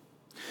problem.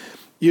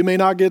 You may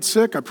not get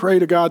sick. I pray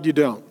to God you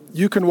don't.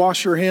 You can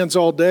wash your hands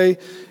all day.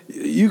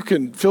 You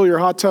can fill your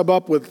hot tub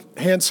up with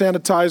hand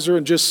sanitizer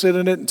and just sit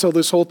in it until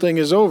this whole thing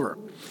is over.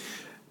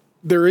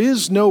 There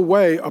is no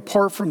way,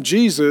 apart from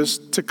Jesus,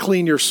 to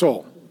clean your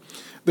soul.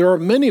 There are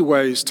many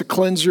ways to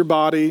cleanse your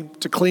body,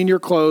 to clean your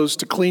clothes,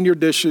 to clean your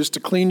dishes,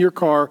 to clean your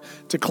car,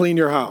 to clean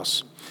your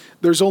house.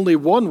 There's only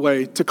one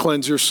way to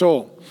cleanse your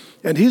soul,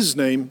 and his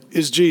name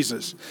is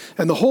Jesus.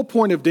 And the whole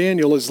point of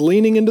Daniel is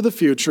leaning into the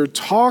future,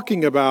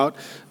 talking about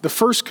the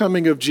first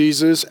coming of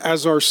Jesus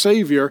as our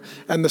Savior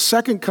and the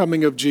second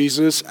coming of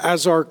Jesus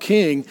as our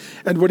King.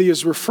 And what he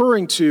is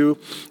referring to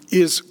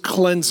is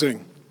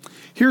cleansing.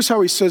 Here's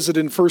how he says it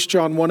in 1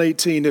 John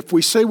 1:18. If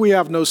we say we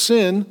have no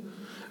sin,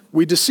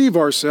 we deceive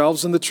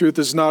ourselves and the truth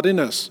is not in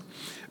us.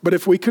 But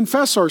if we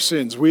confess our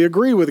sins, we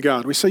agree with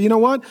God. We say, you know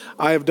what?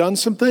 I have done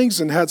some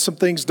things and had some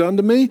things done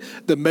to me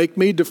that make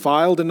me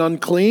defiled and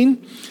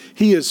unclean.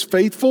 He is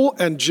faithful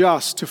and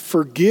just to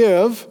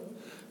forgive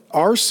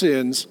our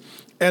sins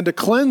and to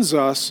cleanse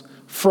us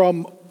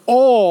from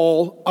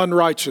all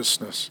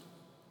unrighteousness.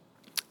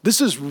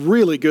 This is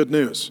really good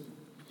news.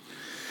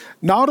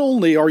 Not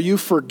only are you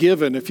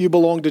forgiven if you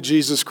belong to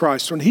Jesus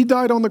Christ, when he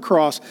died on the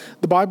cross,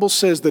 the Bible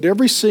says that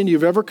every sin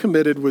you've ever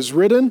committed was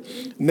written,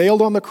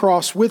 nailed on the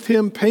cross with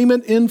him,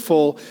 payment in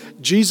full.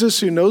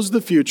 Jesus, who knows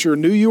the future,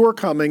 knew you were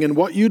coming and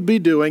what you'd be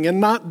doing and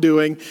not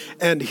doing,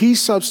 and he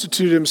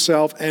substituted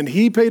himself and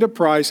he paid a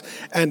price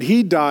and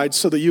he died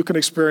so that you can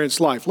experience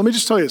life. Let me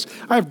just tell you this.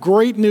 I have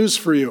great news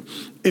for you.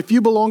 If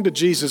you belong to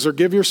Jesus or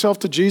give yourself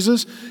to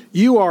Jesus,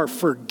 you are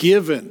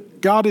forgiven.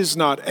 God is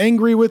not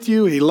angry with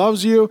you. He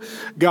loves you.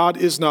 God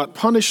is not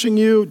punishing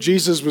you.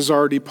 Jesus was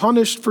already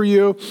punished for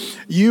you.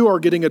 You are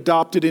getting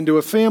adopted into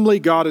a family.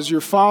 God is your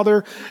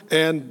father,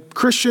 and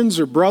Christians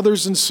are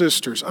brothers and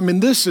sisters. I mean,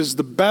 this is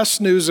the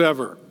best news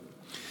ever.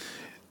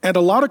 And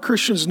a lot of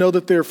Christians know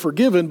that they're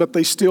forgiven, but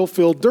they still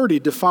feel dirty,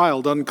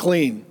 defiled,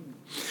 unclean.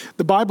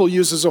 The Bible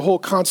uses a whole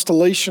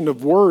constellation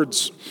of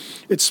words.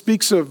 It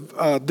speaks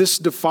of this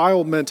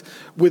defilement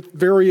with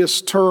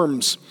various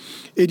terms.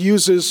 It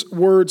uses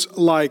words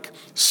like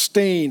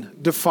stain,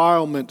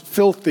 defilement,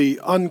 filthy,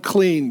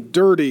 unclean,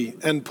 dirty,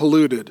 and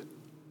polluted.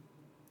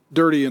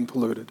 Dirty and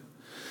polluted.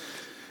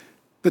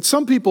 That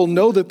some people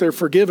know that they're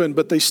forgiven,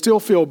 but they still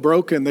feel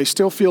broken. They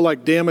still feel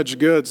like damaged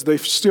goods. They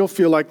still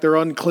feel like they're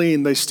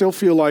unclean. They still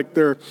feel like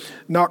they're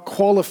not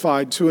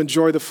qualified to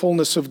enjoy the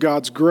fullness of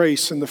God's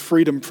grace and the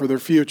freedom for their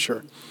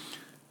future.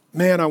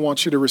 Man, I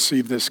want you to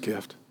receive this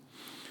gift.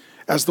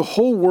 As the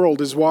whole world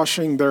is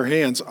washing their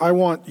hands, I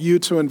want you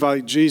to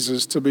invite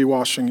Jesus to be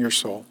washing your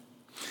soul,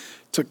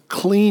 to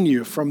clean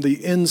you from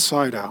the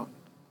inside out.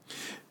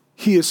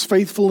 He is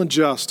faithful and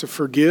just to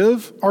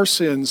forgive our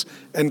sins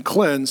and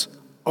cleanse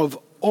of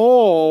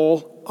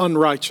all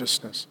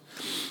unrighteousness.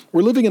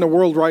 We're living in a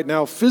world right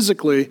now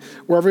physically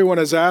where everyone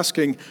is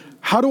asking,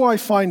 how do I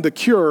find the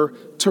cure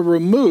to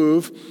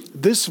remove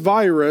this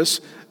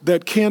virus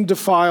that can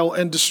defile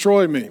and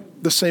destroy me?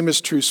 The same is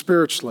true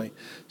spiritually.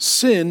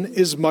 Sin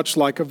is much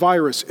like a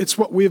virus. It's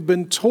what we've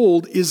been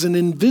told is an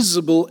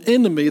invisible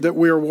enemy that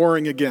we are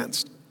warring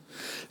against.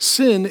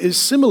 Sin is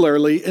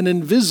similarly an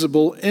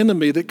invisible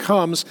enemy that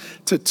comes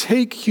to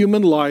take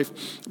human life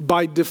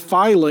by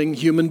defiling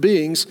human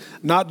beings,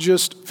 not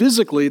just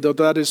physically, though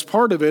that is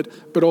part of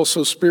it, but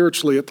also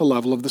spiritually at the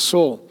level of the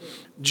soul.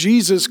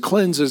 Jesus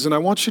cleanses, and I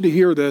want you to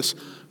hear this,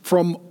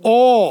 from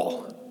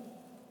all.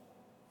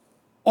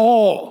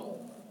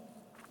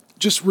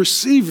 Just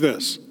receive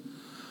this.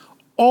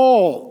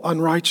 All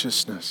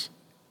unrighteousness.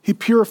 He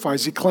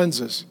purifies, he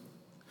cleanses.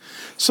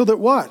 So that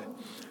what?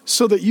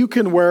 So that you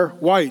can wear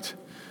white.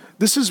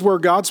 This is where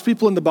God's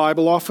people in the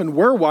Bible often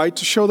wear white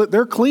to show that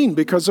they're clean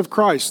because of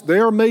Christ. They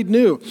are made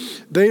new.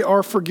 They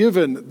are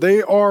forgiven.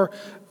 They are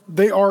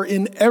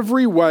in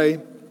every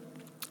way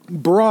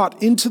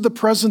brought into the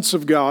presence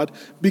of God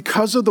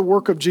because of the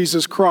work of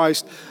Jesus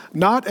Christ,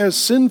 not as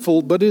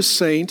sinful, but as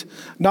saint,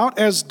 not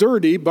as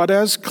dirty, but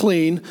as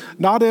clean,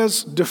 not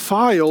as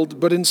defiled,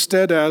 but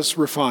instead as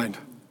refined.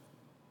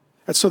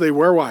 And so they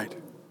wear white.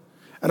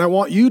 And I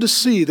want you to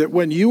see that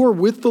when you are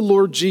with the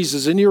Lord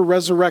Jesus in your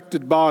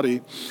resurrected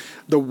body,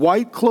 the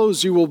white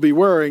clothes you will be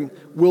wearing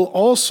will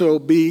also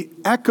be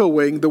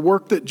echoing the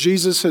work that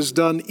Jesus has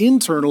done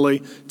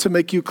internally to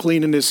make you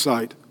clean in his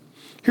sight.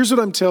 Here's what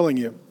I'm telling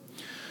you.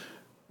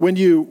 When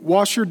you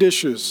wash your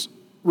dishes,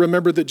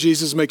 remember that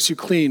Jesus makes you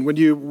clean. When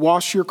you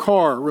wash your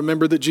car,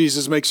 remember that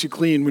Jesus makes you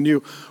clean. When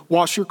you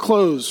wash your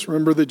clothes,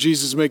 remember that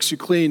Jesus makes you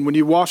clean. When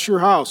you wash your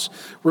house,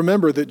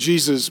 remember that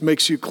Jesus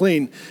makes you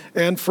clean.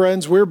 And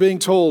friends, we're being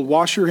told,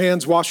 wash your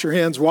hands, wash your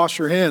hands, wash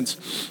your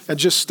hands. And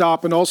just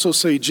stop and also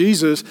say,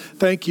 Jesus,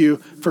 thank you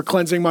for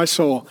cleansing my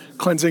soul,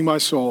 cleansing my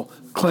soul,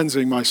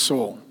 cleansing my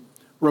soul.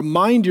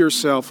 Remind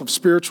yourself of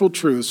spiritual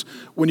truths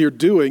when you're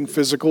doing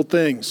physical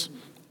things.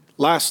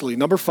 Lastly,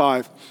 number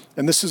 5,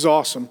 and this is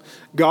awesome,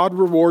 God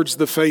rewards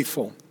the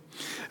faithful.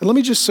 And let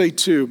me just say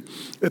too,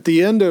 at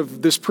the end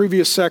of this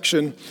previous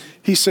section,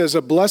 he says,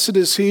 blessed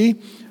is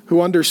he who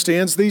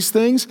understands these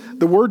things.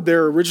 The word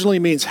there originally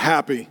means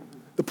happy.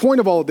 The point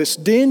of all of this,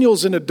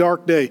 Daniel's in a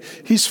dark day.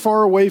 He's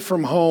far away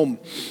from home.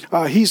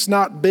 He's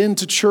not been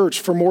to church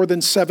for more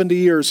than 70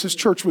 years. His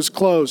church was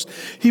closed.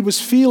 He was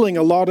feeling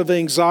a lot of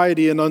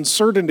anxiety and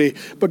uncertainty,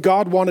 but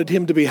God wanted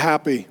him to be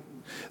happy.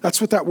 That's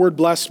what that word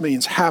blessed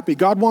means, happy.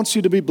 God wants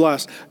you to be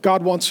blessed.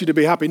 God wants you to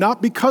be happy, not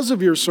because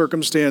of your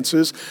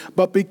circumstances,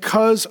 but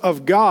because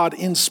of God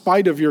in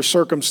spite of your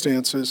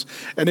circumstances.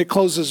 And it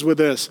closes with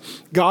this,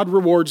 God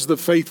rewards the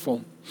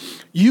faithful.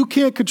 You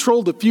can't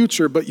control the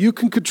future, but you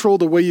can control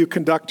the way you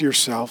conduct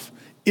yourself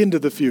into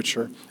the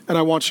future. And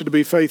I want you to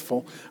be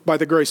faithful by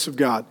the grace of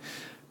God.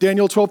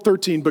 Daniel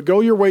 12:13, but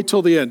go your way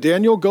till the end.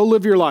 Daniel, go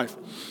live your life.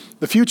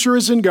 The future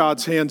is in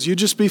God's hands. You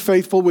just be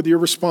faithful with your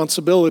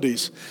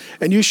responsibilities,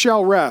 and you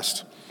shall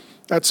rest.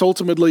 That's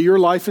ultimately your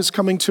life is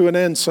coming to an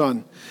end,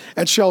 son,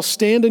 and shall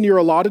stand in your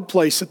allotted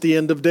place at the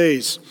end of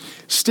days.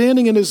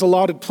 Standing in his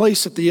allotted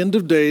place at the end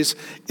of days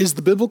is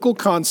the biblical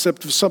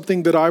concept of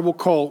something that I will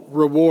call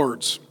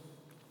rewards.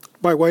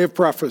 By way of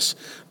preface,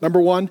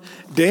 number 1,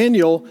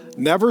 Daniel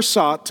never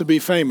sought to be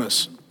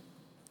famous,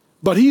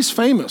 but he's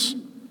famous.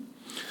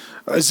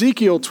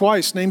 Ezekiel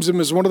twice names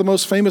him as one of the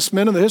most famous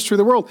men in the history of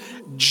the world.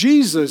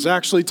 Jesus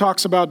actually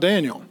talks about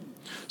Daniel.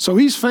 So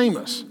he's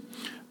famous,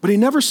 but he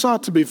never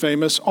sought to be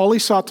famous. All he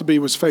sought to be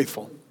was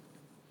faithful.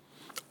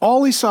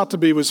 All he sought to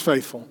be was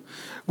faithful.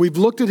 We've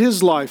looked at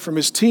his life from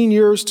his teen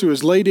years to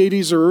his late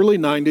 80s or early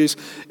 90s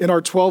in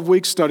our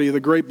 12-week study of the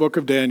great book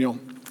of Daniel.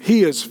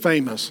 He is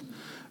famous.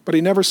 But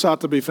he never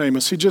sought to be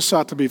famous. He just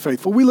sought to be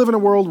faithful. We live in a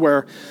world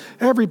where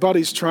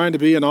everybody's trying to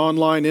be an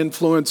online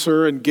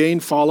influencer and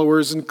gain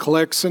followers and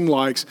clicks and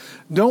likes.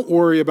 Don't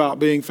worry about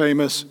being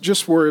famous.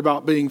 Just worry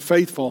about being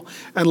faithful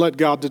and let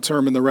God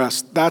determine the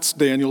rest. That's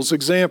Daniel's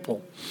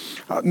example.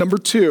 Number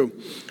 2,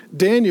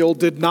 Daniel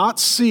did not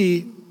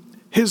see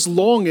his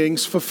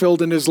longings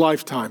fulfilled in his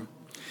lifetime.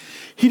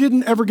 He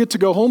didn't ever get to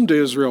go home to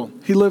Israel.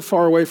 He lived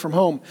far away from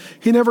home.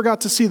 He never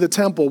got to see the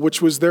temple,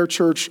 which was their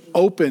church,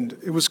 opened.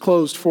 It was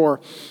closed for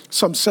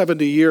some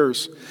 70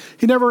 years.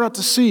 He never got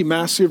to see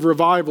massive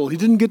revival. He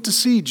didn't get to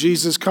see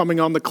Jesus coming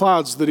on the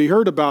clouds that he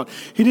heard about.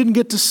 He didn't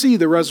get to see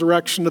the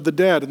resurrection of the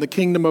dead and the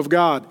kingdom of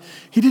God.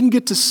 He didn't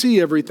get to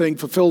see everything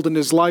fulfilled in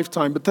his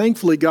lifetime, but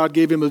thankfully God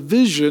gave him a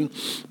vision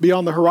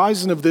beyond the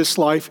horizon of this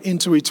life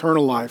into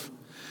eternal life.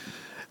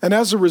 And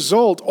as a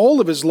result,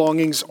 all of his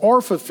longings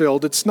are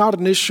fulfilled. It's not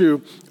an issue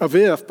of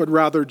if, but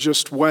rather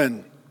just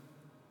when.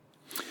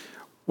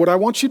 What I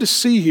want you to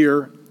see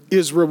here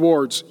is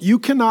rewards. You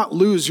cannot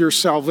lose your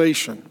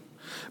salvation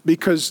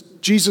because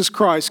Jesus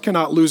Christ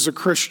cannot lose a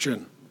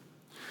Christian.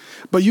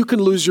 But you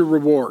can lose your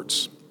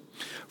rewards.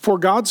 For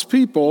God's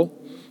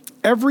people,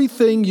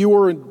 everything you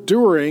are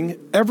enduring,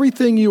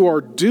 everything you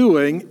are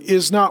doing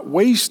is not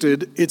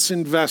wasted, it's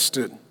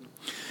invested.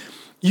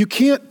 You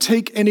can't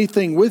take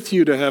anything with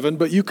you to heaven,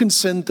 but you can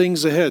send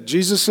things ahead.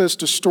 Jesus says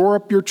to store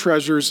up your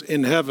treasures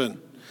in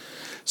heaven.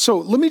 So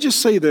let me just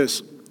say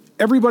this.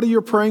 Everybody you're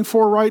praying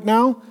for right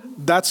now,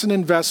 that's an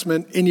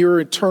investment in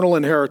your eternal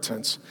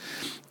inheritance.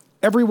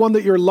 Everyone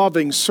that you're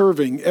loving,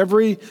 serving,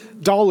 every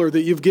dollar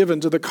that you've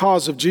given to the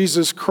cause of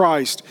Jesus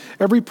Christ,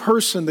 every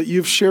person that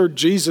you've shared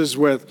Jesus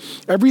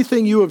with,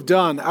 everything you have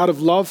done out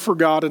of love for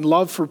God and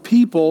love for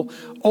people,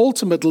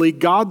 ultimately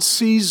God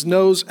sees,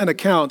 knows, and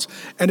accounts,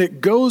 and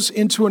it goes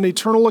into an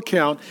eternal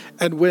account.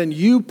 And when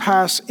you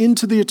pass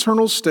into the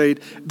eternal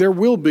state, there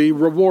will be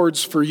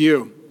rewards for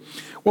you.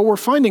 What we're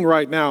finding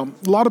right now,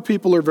 a lot of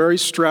people are very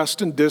stressed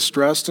and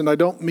distressed, and I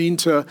don't mean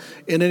to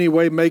in any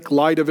way make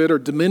light of it or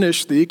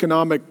diminish the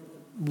economic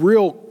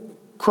real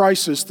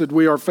crisis that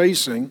we are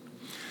facing.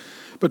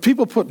 But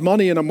people put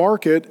money in a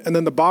market and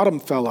then the bottom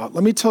fell out.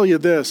 Let me tell you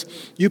this.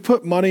 You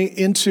put money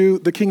into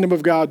the kingdom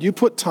of God. You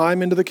put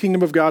time into the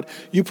kingdom of God.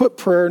 You put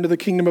prayer into the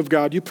kingdom of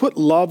God. You put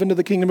love into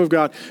the kingdom of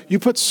God. You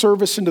put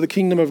service into the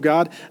kingdom of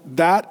God.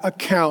 That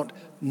account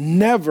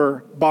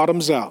never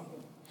bottoms out.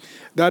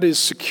 That is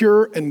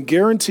secure and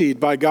guaranteed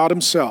by God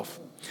himself.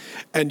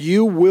 And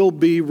you will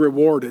be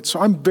rewarded. So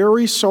I'm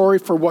very sorry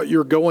for what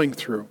you're going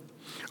through.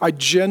 I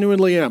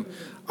genuinely am.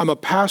 I'm a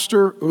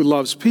pastor who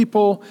loves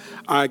people.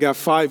 I got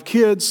 5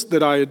 kids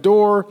that I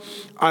adore.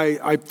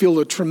 I feel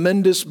a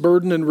tremendous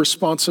burden and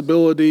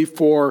responsibility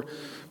for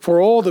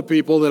all the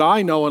people that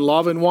I know and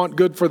love and want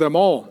good for them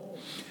all.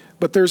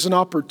 But there's an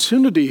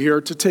opportunity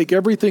here to take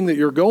everything that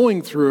you're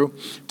going through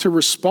to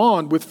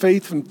respond with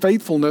faith and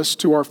faithfulness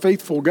to our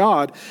faithful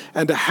God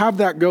and to have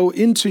that go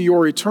into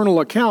your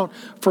eternal account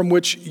from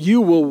which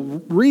you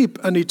will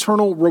reap an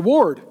eternal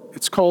reward.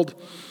 It's called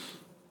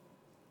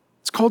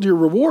your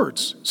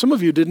rewards. Some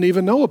of you didn't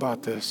even know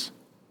about this.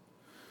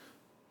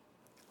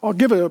 I'll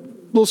give a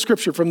little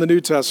scripture from the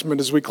New Testament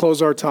as we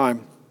close our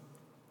time.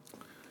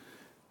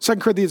 2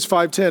 Corinthians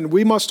 5:10,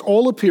 we must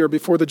all appear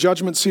before the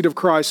judgment seat of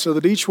Christ so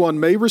that each one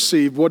may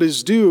receive what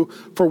is due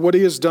for what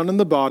he has done in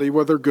the body,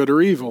 whether good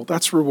or evil.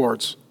 That's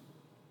rewards.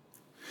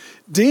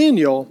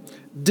 Daniel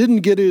didn't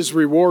get his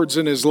rewards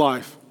in his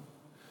life,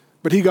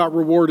 but he got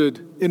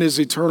rewarded in his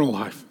eternal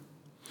life.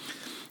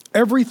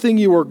 Everything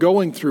you are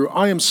going through,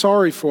 I am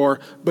sorry for,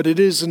 but it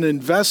is an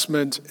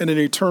investment in an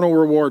eternal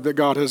reward that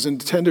God has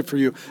intended for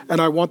you.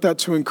 And I want that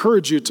to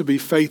encourage you to be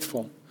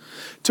faithful,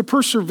 to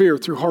persevere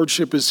through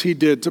hardship as he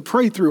did, to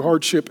pray through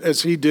hardship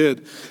as he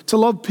did, to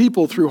love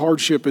people through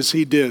hardship as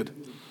he did.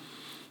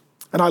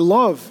 And I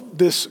love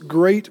this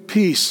great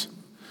peace.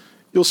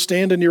 You'll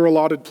stand in your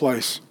allotted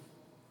place.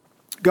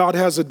 God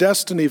has a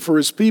destiny for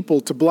his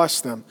people to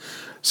bless them.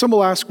 Some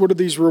will ask, what do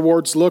these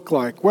rewards look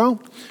like?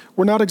 Well,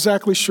 we're not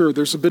exactly sure.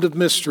 There's a bit of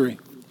mystery.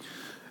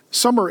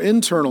 Some are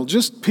internal,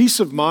 just peace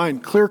of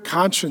mind, clear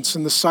conscience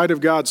in the sight of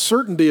God,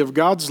 certainty of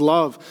God's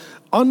love,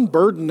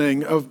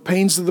 unburdening of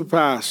pains of the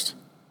past.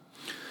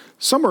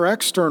 Some are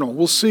external.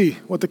 We'll see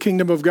what the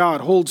kingdom of God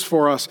holds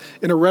for us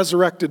in a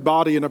resurrected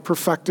body in a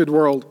perfected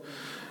world.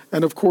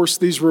 And of course,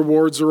 these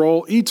rewards are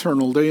all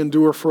eternal. They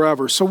endure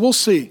forever. So we'll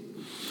see.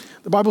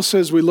 The Bible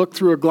says we look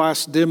through a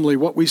glass dimly.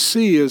 What we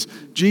see is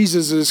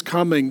Jesus is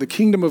coming. The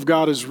kingdom of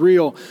God is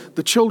real.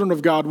 The children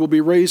of God will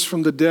be raised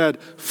from the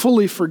dead,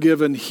 fully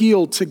forgiven,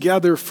 healed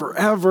together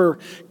forever,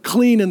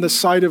 clean in the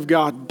sight of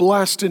God,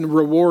 blessed and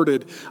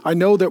rewarded. I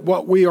know that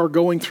what we are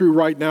going through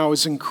right now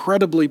is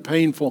incredibly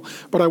painful,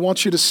 but I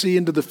want you to see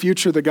into the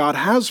future that God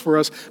has for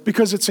us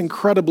because it's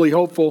incredibly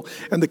hopeful.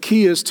 And the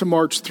key is to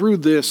march through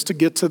this to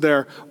get to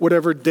there,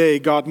 whatever day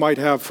God might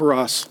have for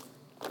us.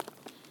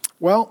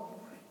 Well,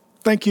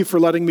 thank you for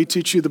letting me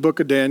teach you the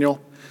book of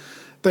Daniel.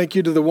 Thank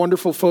you to the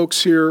wonderful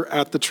folks here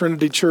at the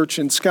Trinity Church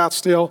in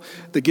Scottsdale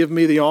that give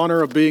me the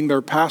honor of being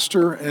their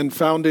pastor and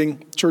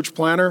founding church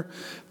planner.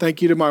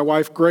 Thank you to my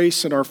wife,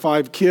 Grace, and our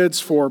 5 kids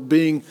for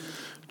being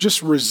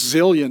just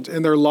resilient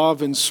in their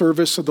love and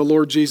service of the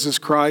Lord Jesus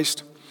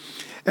Christ.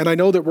 And I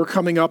know that we're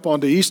coming up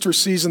onto Easter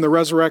season, the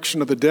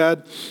resurrection of the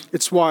dead.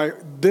 It's why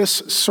this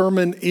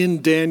sermon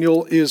in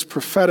Daniel is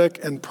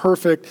prophetic and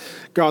perfect.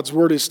 God's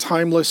word is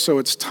timeless, so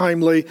it's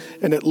timely,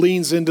 and it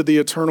leans into the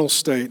eternal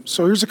state.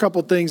 So here's a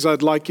couple things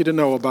I'd like you to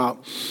know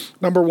about.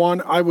 Number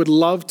 1, I would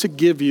love to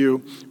give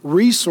you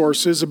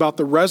resources about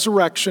the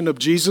resurrection of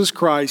Jesus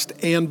Christ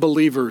and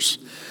believers.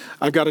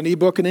 I've got an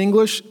ebook in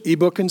English,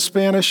 ebook in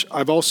Spanish.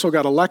 I've also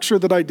got a lecture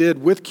that I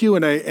did with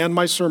Q&A and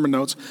my sermon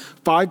notes,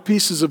 5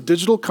 pieces of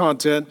digital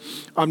content.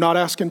 I'm not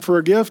asking for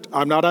a gift.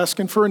 I'm not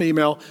asking for an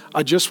email.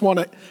 I just want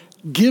to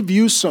give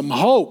you some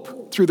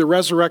hope through the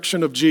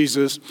resurrection of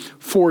Jesus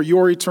for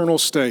your eternal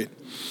state.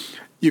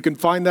 You can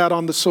find that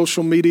on the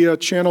social media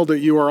channel that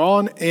you are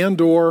on and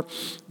or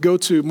go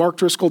to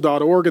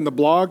markdriscoll.org in the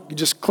blog. You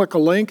just click a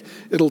link.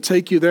 It'll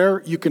take you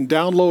there. You can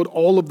download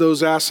all of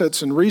those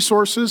assets and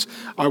resources.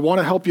 I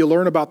want to help you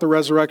learn about the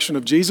resurrection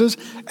of Jesus.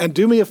 And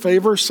do me a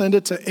favor, send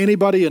it to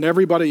anybody and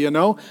everybody you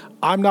know.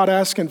 I'm not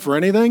asking for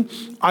anything.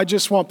 I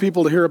just want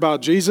people to hear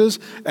about Jesus.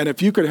 And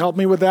if you could help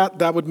me with that,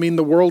 that would mean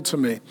the world to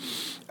me.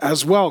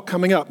 As well,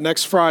 coming up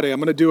next Friday, I'm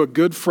going to do a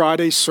Good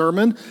Friday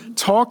sermon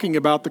talking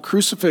about the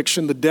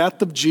crucifixion, the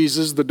death of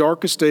Jesus, the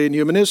darkest day in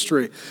human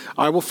history.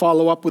 I will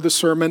follow up with a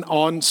sermon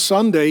on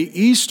Sunday,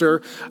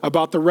 Easter,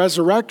 about the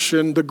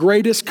resurrection, the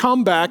greatest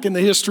comeback in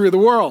the history of the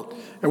world.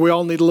 And we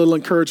all need a little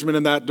encouragement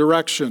in that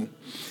direction.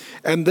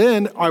 And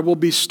then I will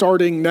be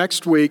starting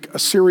next week a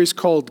series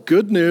called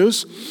Good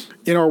News.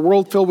 In our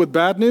world filled with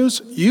bad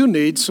news, you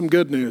need some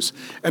good news.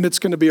 And it's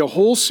going to be a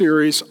whole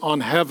series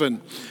on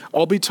heaven.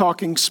 I'll be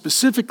talking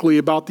specifically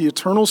about the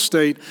eternal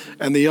state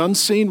and the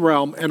unseen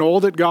realm and all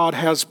that God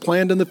has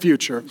planned in the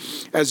future.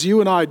 As you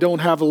and I don't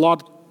have a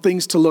lot of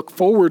things to look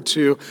forward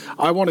to,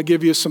 I want to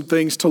give you some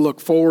things to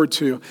look forward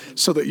to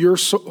so that your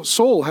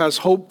soul has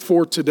hope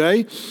for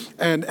today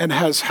and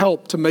has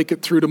help to make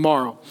it through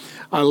tomorrow.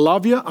 I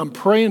love you. I'm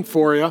praying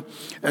for you,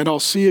 and I'll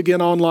see you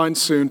again online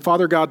soon.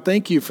 Father God,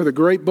 thank you for the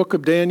great book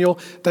of Daniel.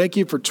 Thank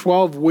you for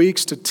 12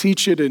 weeks to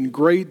teach it in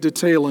great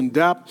detail and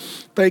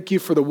depth. Thank you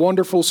for the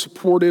wonderful,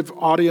 supportive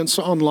audience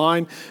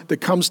online that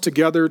comes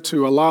together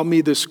to allow me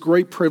this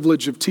great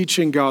privilege of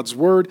teaching God's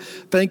Word.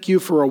 Thank you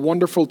for a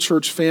wonderful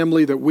church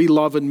family that we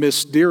love and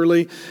miss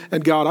dearly.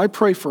 And God, I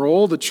pray for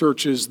all the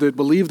churches that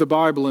believe the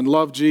Bible and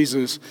love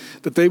Jesus,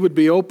 that they would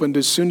be opened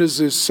as soon as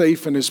is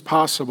safe and as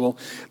possible,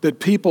 that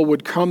people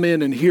would come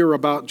in and hear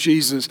about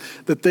Jesus,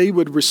 that they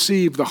would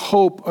receive the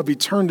hope of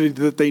eternity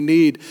that they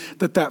need,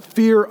 that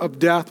fear of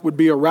death would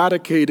be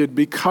eradicated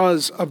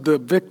because of the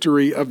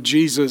victory of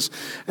Jesus.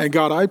 And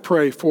God, I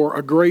pray for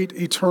a great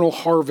eternal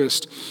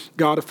harvest.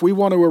 God, if we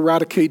want to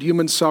eradicate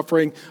human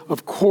suffering,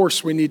 of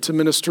course we need to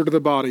minister to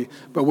the body,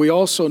 but we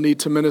also need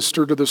to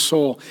minister to the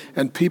soul.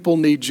 And people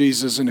need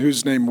Jesus, in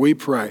whose name we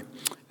pray.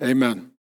 Amen.